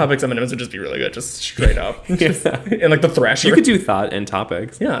 Thought Topics M&M's would just be really good, just straight up. Just, and like the Thrasher. You could do Thought and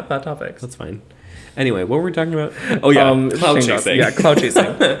Topics. Yeah, Thought Topics. That's fine. Anyway, what were we talking about? Oh yeah, cloud chasing. Yeah, cloud chasing.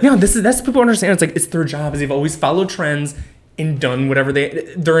 Yeah, that's what people understand. It's like it's their job. Is they've always followed trends and done whatever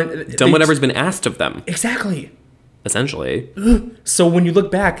whatever's been asked of them. Exactly. Essentially. So when you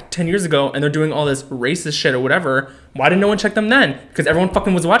look back 10 years ago and they're doing all this racist shit or whatever, why didn't no one check them then? Because everyone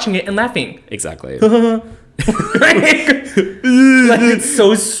fucking was watching it and laughing. Exactly. Like, it's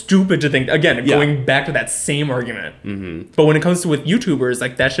so stupid to think, again, going back to that same argument. Mm-hmm. But when it comes to with YouTubers,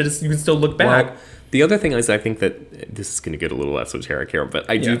 like that shit is, you can still look back. Well, the other thing is, I think that this is going to get a little esoteric here, but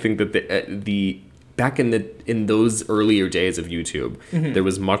I do think that the back in those earlier days of YouTube, there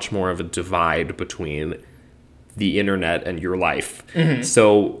was much more of a divide between the internet and your life.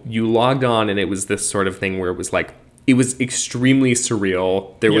 So you logged on and it was this sort of thing where it was like, it was extremely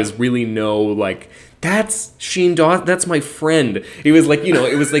surreal. There was really no like, that's Shane Dawson, that's my friend. It was like, it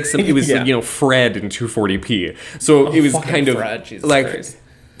was like it was like, Fred in 240p. So it was kind of Fred, Jesus like Christ.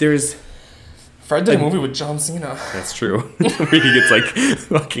 there's Fred did a movie with John Cena. That's true. Where he gets like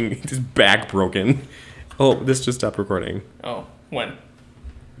fucking his back broken. Oh, this just stopped recording. Oh, when?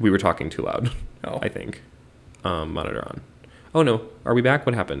 We were talking too loud. Oh. I think. Monitor on. Oh no, are we back?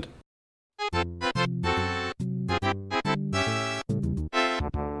 What happened?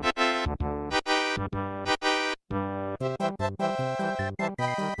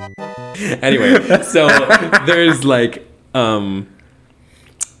 Anyway, so there's like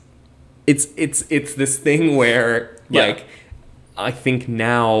it's this thing where like I think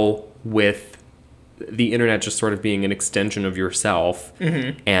now with the internet just sort of being an extension of yourself,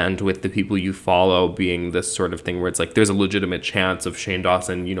 and with the people you follow being this sort of thing where it's like there's a legitimate chance of Shane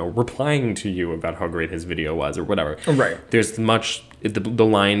Dawson, replying to you about how great his video was or whatever. Right. There's the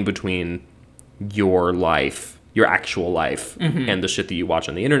line between your life, your actual life, and the shit that you watch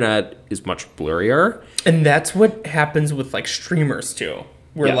on the internet is much blurrier. And that's what happens with like streamers too.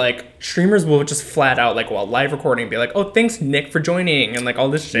 Where like streamers will just flat out like while live recording be like, oh, thanks Nick for joining and like all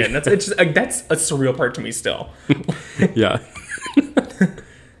this shit. And that's it's just, like, that's a surreal part to me still. Yeah.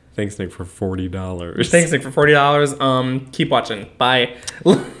 Thanks Nick for $40. Thanks Nick for $40. Keep watching. Bye.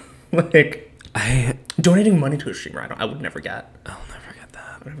 Like donating money to a streamer, I would never get. I'll never get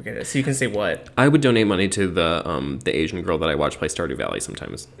that. I'll never get it. So you can say what? I would donate money to the Asian girl that I watch play Stardew Valley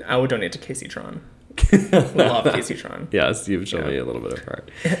sometimes. I would donate to Casey Tron. Love Casey Tron. Yes, you've shown me a little bit of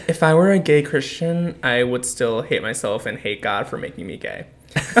heart. If I were a gay Christian, I would still hate myself and hate God for making me gay.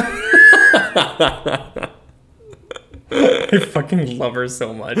 I fucking love her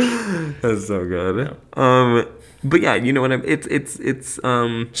so much. That's so good. Yeah. But yeah, you know what it's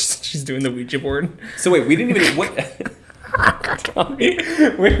she's doing the Ouija board. So wait, we didn't even what we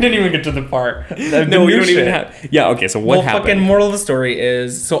didn't even get to the part. No, we don't even have. Yeah, okay. So what happened? Fucking moral of the story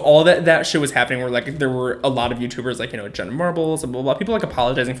is, so all that shit was happening. Where like there were a lot of YouTubers like Jenna Marbles and blah blah. People like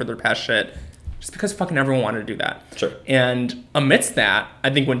apologizing for their past shit, just because fucking everyone wanted to do that. Sure. And amidst that, I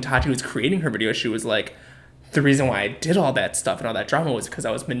think when Tati was creating her video, she was like, the reason why I did all that stuff and all that drama was because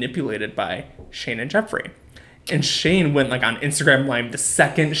I was manipulated by Shane and Jeffrey. And Shane went like on Instagram Live the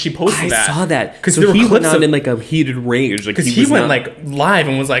second she posted that. I saw that. Because so he went on in like a heated rage. Because he went like live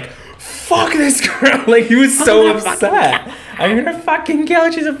and was like, fuck this girl. Like he was so upset. I'm gonna fucking kill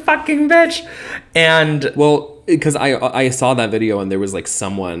her. She's a fucking bitch. And well, because I saw that video and there was like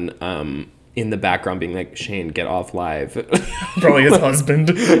someone in the background being like, Shane, get off live. Probably his husband.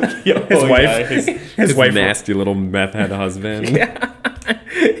 His wife. Yeah, his wife. Nasty little meth head husband. Yeah.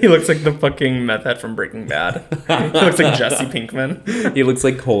 He looks like the fucking meth head from Breaking Bad. He looks like Jesse Pinkman. He looks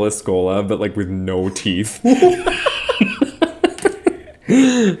like Cola Scola, but like with no teeth. He looks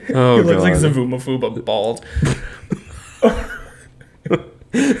like Zavumafu, but bald.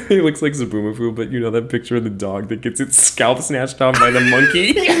 He looks like Zabumafu, but you know that picture of the dog that gets its scalp snatched off by the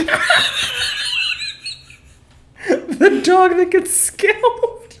monkey? The dog that gets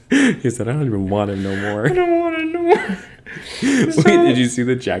scalped. He said, I don't even want it no more. I don't want to know more. Wait, did you see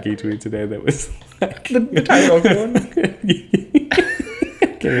the Jackie tweet today that was like... the Tyrell one?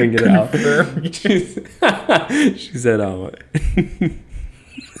 Can't even get it out. She said,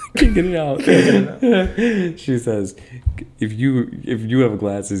 Can't get it out. She says, if you have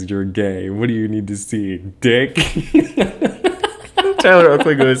glasses, you're gay. What do you need to see? Dick? Tyler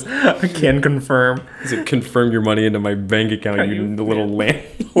Oakley goes, I can confirm. Does it confirm your money into my bank account, you little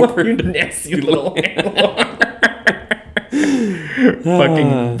landlord? You nasty little landlord.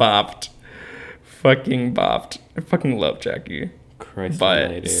 Fucking bopped. I fucking love Jackie. Christ but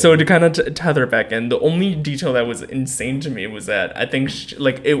almighty. So to kind of tether it back in, the only detail that was insane to me was that I think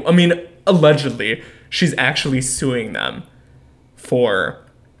allegedly she's actually suing them for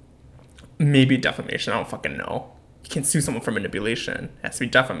maybe defamation. I don't fucking know. You can't sue someone for manipulation. It has to be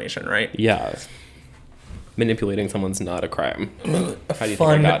defamation, right? Yeah. Manipulating someone's not a crime. How do you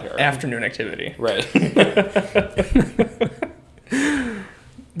Fun think I got here? afternoon activity. Right.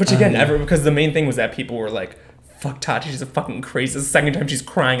 Which again, because the main thing was that people were like, fuck Tati, she's a fucking crazy. It's the second time she's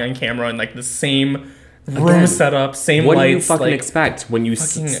crying on camera in like the same room setup, same what lights. What do you fucking like, expect when you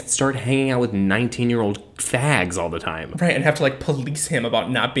start hanging out with 19-year-old fags all the time? Right, and have to like police him about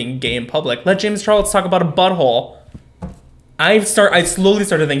not being gay in public. Let James Charles talk about a butthole. I slowly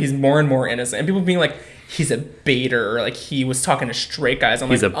started to think he's more and more innocent. And people being like, he's a baiter, or like he was talking to straight guys.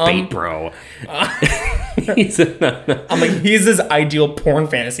 He's like, a bait bro. I'm like, he's this ideal porn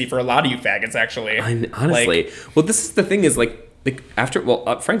fantasy for a lot of you faggots, actually. Honestly. Well, this is the thing is like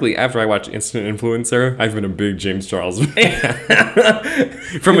frankly, after I watched Instant Influencer, I've been a big James Charles fan.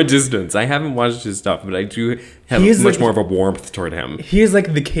 From a distance. I haven't watched his stuff, but I do have much more of a warmth toward him. He is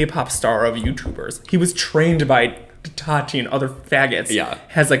like the K-pop star of YouTubers. He was trained by Tati and other faggots. Yeah.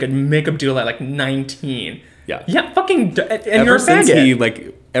 Has like a makeup deal at like 19. Yeah. Yeah, fucking, and you're a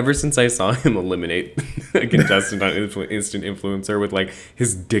faggot. Ever since I saw him eliminate a contestant on Instant Influencer with like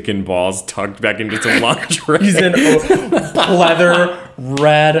his dick and balls tucked back into some lingerie. He's in pleather,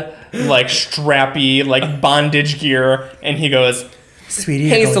 red, like strappy, like bondage gear, and he goes, "Sweetie,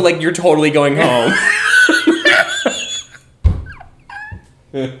 hey, so like you're totally going home."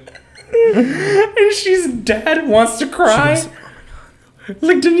 And she's dead, wants to cry.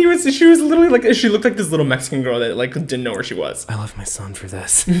 Like, she was literally like, she looked like this little Mexican girl that like didn't know where she was. I love my son for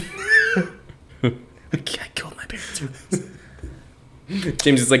this. I killed my parents for this.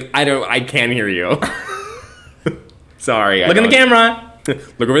 James is like, I can't hear you. Sorry. Look in the camera.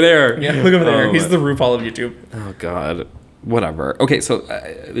 Look over there. Yeah, look over there. He's the RuPaul of YouTube. Oh, God. Whatever. Okay, so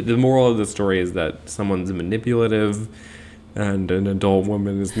the moral of the story is that someone's manipulative and an adult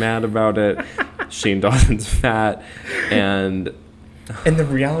woman is mad about it. Shane Dawson's fat. And the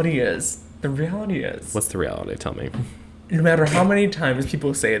reality is... What's the reality? Tell me. No matter how many times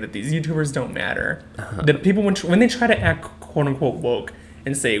people say that these YouTubers don't matter, that people, when they try to act quote-unquote woke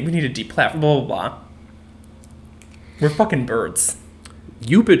and say, we need to deplatform, blah, blah, blah, we're fucking birds.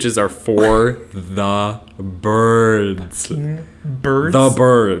 You bitches are for the birds. Birds? The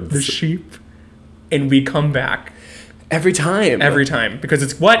birds. The sheep. And we come back. Every time. Every time. Because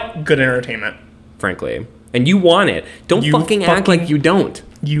it's what? Good entertainment. Frankly. And you want it. Don't fucking act like you don't.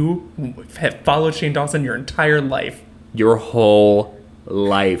 You have followed Shane Dawson your entire life. Your whole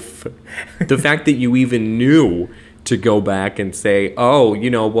life. The fact that you even knew to go back and say, oh,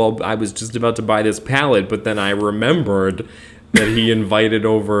 well, I was just about to buy this palette, but then I remembered that he invited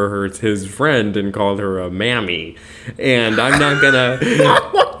over his friend and called her a mammy. And I'm not gonna,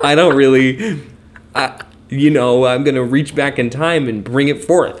 I don't really, I'm gonna reach back in time and bring it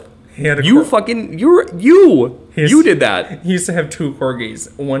forth. You did that. He used to have two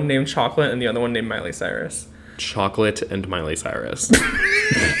corgis, one named Chocolate and the other one named Miley Cyrus. Chocolate and Miley Cyrus.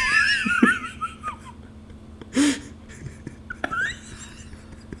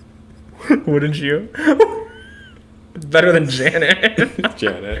 Wouldn't you? Better than Janet.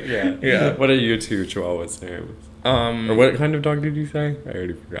 Janet, yeah. Yeah. What are your two chihuahuas' names? Or what kind of dog did you say? I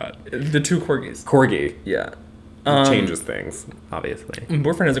already forgot. The two corgis. Corgi. Yeah. Changes things, obviously. My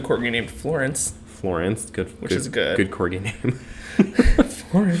boyfriend has a corgi named Florence. Florence, Which is good. Good corgi name.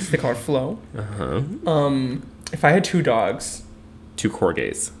 Florence, they call her Flo. Uh-huh. If I had two dogs. Two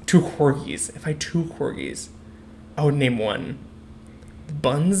corgis. Two corgis. If I had two corgis, I would name one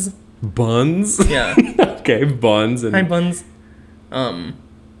Buns. Buns? Yeah. Okay, Buns. And hi, Buns. I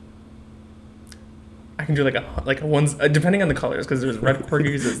can do like a one's depending on the colors because there's red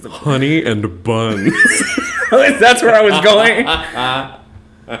corgis. There's the Honey and Buns. That's where I was going.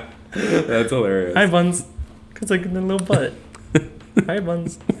 That's hilarious. Hi, Buns. Cause like a little butt. Hi,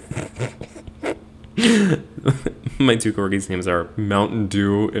 Buns. My two corgis' names are Mountain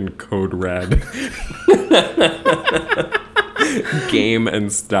Dew and Code Red. Game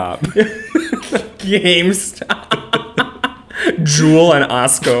and Stop. Game Stop. Jewel and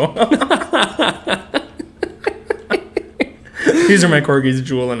Osco. These are my corgis,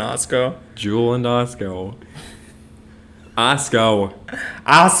 Jewel and Osco. Jewel and Osco. Osco.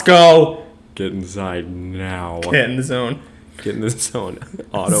 Osco! Get inside now. Get in the zone. Get in the zone.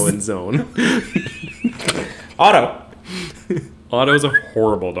 Otto and Zone. Otto. Otto's a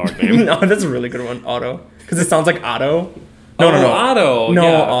horrible dog name. No, that's a really good one, Otto. Because it sounds like Otto. No. Otto. No,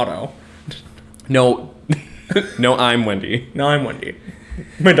 yeah. Otto. No. No, I'm Wendy. No, I'm Wendy.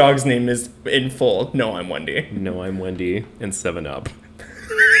 My dog's name is in full. No, I'm Wendy. No, I'm Wendy and 7-Up.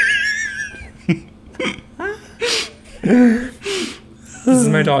 This is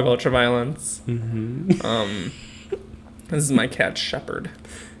my dog, Ultraviolence. Mm-hmm. This is my cat, Shepherd.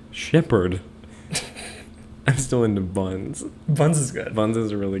 Shepherd. I'm still into Buns. Buns is good. Buns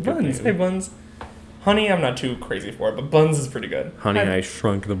is a really good Buns. name. Hey, Buns. Honey, I'm not too crazy for it, but Buns is pretty good. Honey, I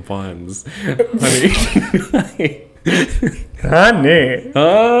shrunk the buns. Honey. Honey.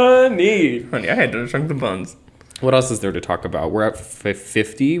 Honey. Honey, I had to shrunk the buns. What else is there to talk about? We're at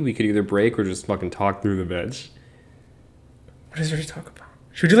 50. We could either break or just fucking talk through the bitch. What is there to talk about?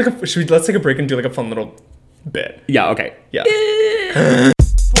 Let's take a break and do like a fun little bit. Yeah, okay. Yeah.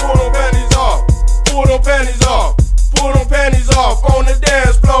 Pull them panties off. Pull them panties off. Pull them panties off on the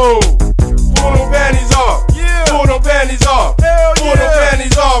dance floor. Pull them panties off. Yeah. Pull them panties off. Hell yeah. Pull them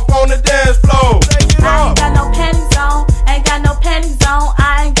panties off on the dance floor. Take it I off. ain't got no panties on, ain't got no panties on,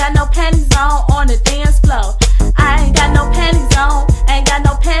 I ain't got no panties on the dance floor. I ain't got no panties on, ain't got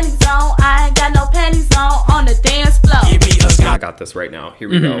no panties on, I ain't got no panties on the dance floor. Give me a I got this right now. Here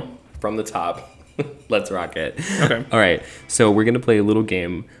we go. From the top. Let's rock it. Okay. All right. So we're going to play a little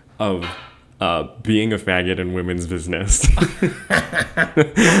game of being a faggot in women's business.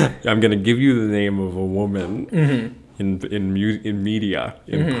 I'm going to give you the name of a woman in media,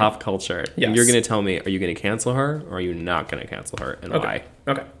 in pop culture. Yes. And you're going to tell me, are you going to cancel her or are you not going to cancel her and why?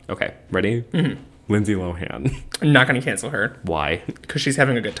 Okay. Okay. Ready? Lindsay Lohan. I'm not going to cancel her Why? because she's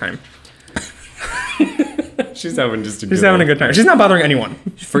having a good time. She's having just a She's having a good time. She's not bothering anyone.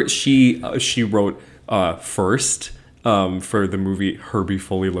 She wrote First for the movie Herbie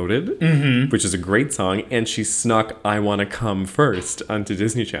Fully Loaded, which is a great song, and she snuck I Wanna Come First onto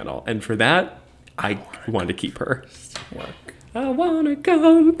Disney Channel, and for that I want to keep her. I wanna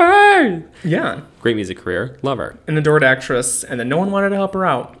come first. Yeah. Great music career, love her. An adored actress, and then no one wanted to help her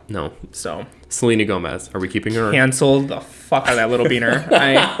out. No, So Selena Gomez, are we keeping her? canceled the fuck out of that little beaner.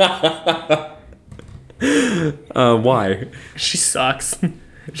 Why? She sucks.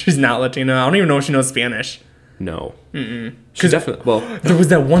 She's not Latino. I don't even know if she knows Spanish. No. She definitely. Well, There was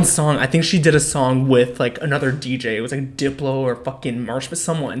that one song. I think she did a song with like another DJ. It was like Diplo or fucking Marsh with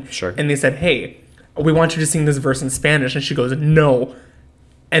someone. Sure. And they said, "Hey, we want you to sing this verse in Spanish." And she goes, "No."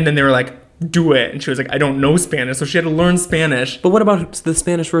 And then they were like, "Do it." And she was like, "I don't know Spanish." So she had to learn Spanish. but what about the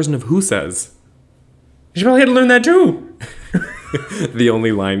Spanish version of Who Says? She probably had to learn that too. The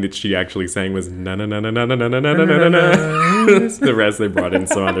only line that she actually sang was na na na na na na na na na na na. The rest they brought in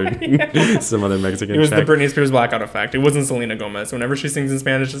some other Mexican. It was check. the Britney Spears blackout effect. It wasn't Selena Gomez. Whenever she sings in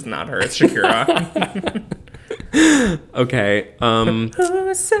Spanish, it's not her. It's Shakira. Okay.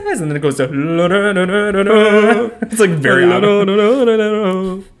 Who says? And then it goes to. It's like very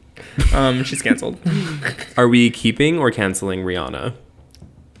odd. She's canceled. Are we keeping or canceling Rihanna?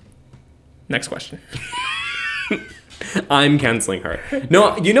 Next question. I'm canceling her.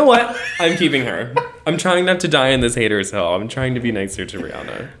 No, you know what? I'm keeping her. I'm trying not to die in this haters hill. I'm trying to be nicer to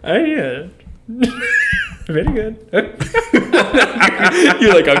Rihanna. Yeah. Very good.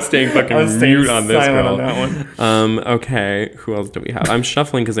 You're like, I'm staying fucking mute on this silent girl. on that one. Okay. Who else do we have? I'm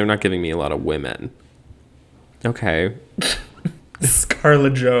shuffling because they're not giving me a lot of women. Okay.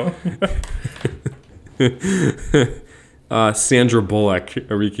 Scarlett Jo. Sandra Bullock.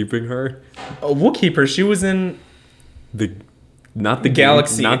 Are we keeping her? Oh, we'll keep her. She was in. Not the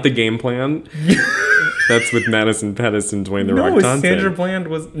Galaxy. Not the Game Plan. That's with Madison Pettis and Dwayne The Rock No, Johnson. Sandra Bland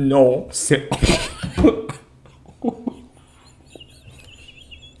was. No.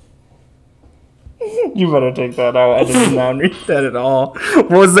 You better take that out. I did not read that at all. What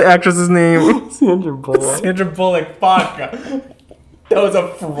was the actress's name? Sandra Bullock. Sandra Bullock. Fuck. That was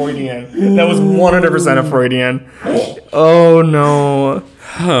a Freudian. That was 100% a Freudian. Oh, no.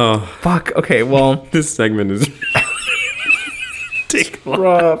 Oh, Fuck. Okay, well. this segment is.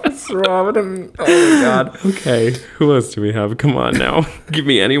 Rob. Oh, my God. Okay, who else do we have? Come on now. Give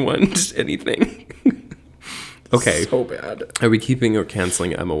me anyone, just anything. Okay, So bad. are we keeping or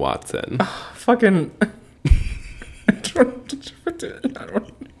canceling Emma Watson? Fucking. I don't.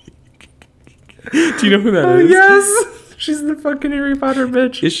 Do you know who that is? Yes. She's the fucking Harry Potter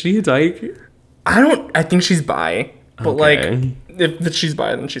bitch. Is she a dyke? I think she's bi. But Okay. like, if she's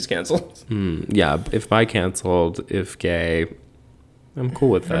bi, then she's canceled. Yeah, if bi canceled, if gay, I'm cool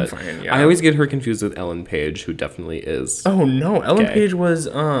with that. fine, yeah. I always get her confused with Ellen Page, who definitely is. Oh no, Ellen Gay. Page was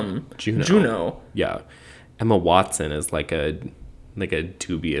Juno. Yeah. Emma Watson is like a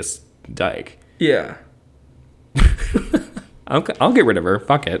dubious dyke. Yeah. I'll get rid of her.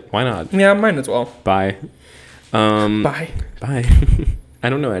 Fuck it. Why not? Yeah, mine as well. Bye. Bye. Bye. I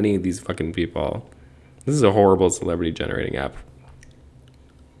don't know any of these fucking people. This is a horrible celebrity generating app.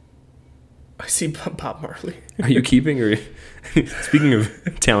 I see Bob Marley. Are you keeping your... Speaking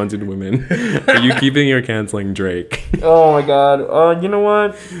of talented women, are you keeping or canceling Drake? Oh my god. You know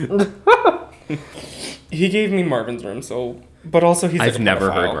what? He gave me Marvin's Room, so... But also he's like I've never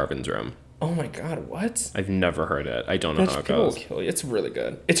pedophile. heard Marvin's Room. Oh my god, what? I've never heard it. I don't know how it People will goes. kill you. It's really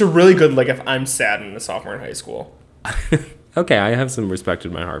good. It's a really good, like, if I'm sad and a sophomore in high school. Okay, I have some respect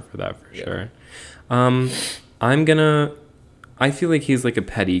in my heart for that, for sure. I'm gonna... I feel like he's like a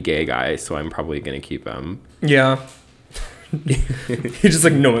petty gay guy, so I'm probably gonna keep him. Yeah. He just,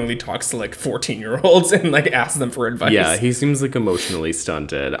 like, knowingly talks to, like, 14-year-olds and, like, asks them for advice. Yeah, he seems like emotionally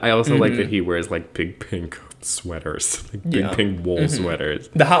stunted. I also like that he wears like big pink sweaters, like big Yeah. pink wool sweaters.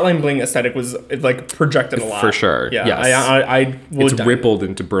 The Hotline Bling aesthetic was, it, like, projected a lot. For sure, Yeah. yes. I will It's die. rippled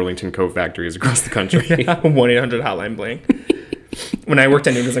into Burlington Coat factories across the country. 1-800 Hotline Bling. When I worked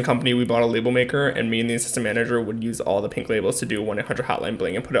at Newman's and Company, we bought a label maker, and me and the assistant manager would use all the pink labels to do 1-800 Hotline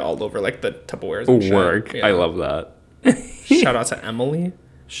Bling and put it all over, like, the Tupperwares and shit. Work. Yeah. I love that. Shout out to Emily.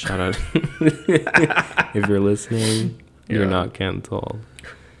 Shout out. If you're listening, you're Yeah. not canceled.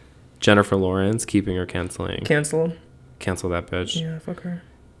 Jennifer Lawrence, keeping or canceling? Cancel. Cancel that bitch. Yeah, fuck her.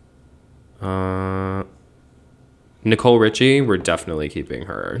 Nicole Richie, we're definitely keeping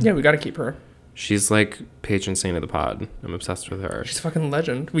her. Yeah, we gotta keep her. She's like patron saint of the pod. I'm obsessed with her. She's a fucking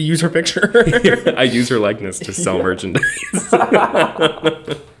legend. We use her picture. I use her likeness to sell merchandise.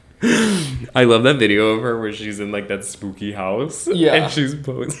 I love that video of her where she's in like that spooky house. Yeah. And she's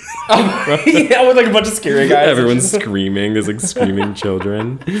posing. Yeah, with like a bunch of scary guys. Everyone's screaming. There's like screaming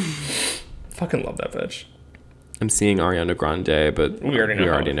children. Fucking love that bitch. I'm seeing Ariana Grande, but We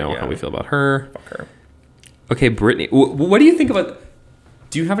already know how yeah. we feel about her. Fuck her. Okay, Britney. What do you think about...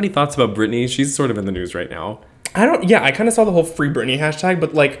 Do you have any thoughts about Britney? She's sort of in the news right now. I kind of saw the whole Free Britney hashtag,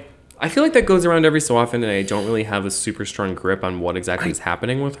 but like... I feel like that goes around every so often, and I don't really have a super strong grip on what exactly is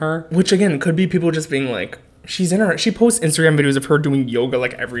happening with her. Which again, could be people just being like, she posts Instagram videos of her doing yoga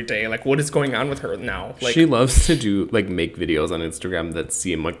like every day. Like, what is going on with her now? Like, She loves to do, like, make videos on Instagram that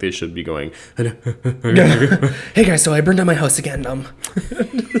seem like they should be going... hey guys, so I burned down my house again.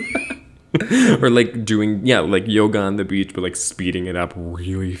 Or like doing like yoga on the beach, but like speeding it up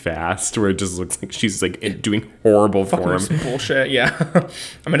really fast, where it just looks like she's like doing horrible form. Some bullshit. Yeah, I'm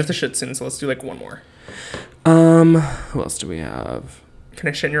gonna have to shit soon, so let's do like one more. Who else do we have? Can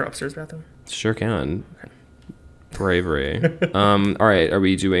I shit in your upstairs bathroom? Sure can. Bravery. All right, are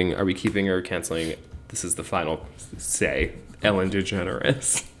we keeping or canceling? This is the final say. Ellen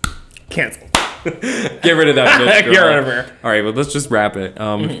DeGeneres. Cancel. Get rid of that bitch, girl. Get rid of her. All right, well, let's just wrap it.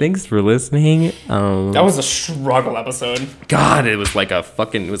 Thanks for listening. That was a struggle episode. God, it was like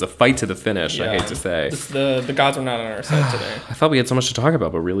it was a fight to the finish, I hate to say. The gods are not on our side today. I thought we had so much to talk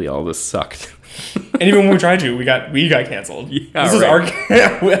about, but really all this sucked. And even when we tried to, we got canceled. Yeah, This is right. our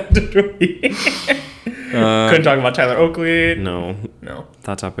couldn't talk about Tyler Oakley. No. No.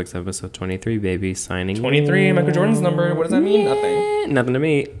 Thought Topics episode 23, baby. Signing 23, Michael Jordan's number. What does that mean? Nothing. Nothing to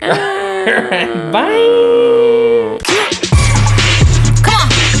me. Bye.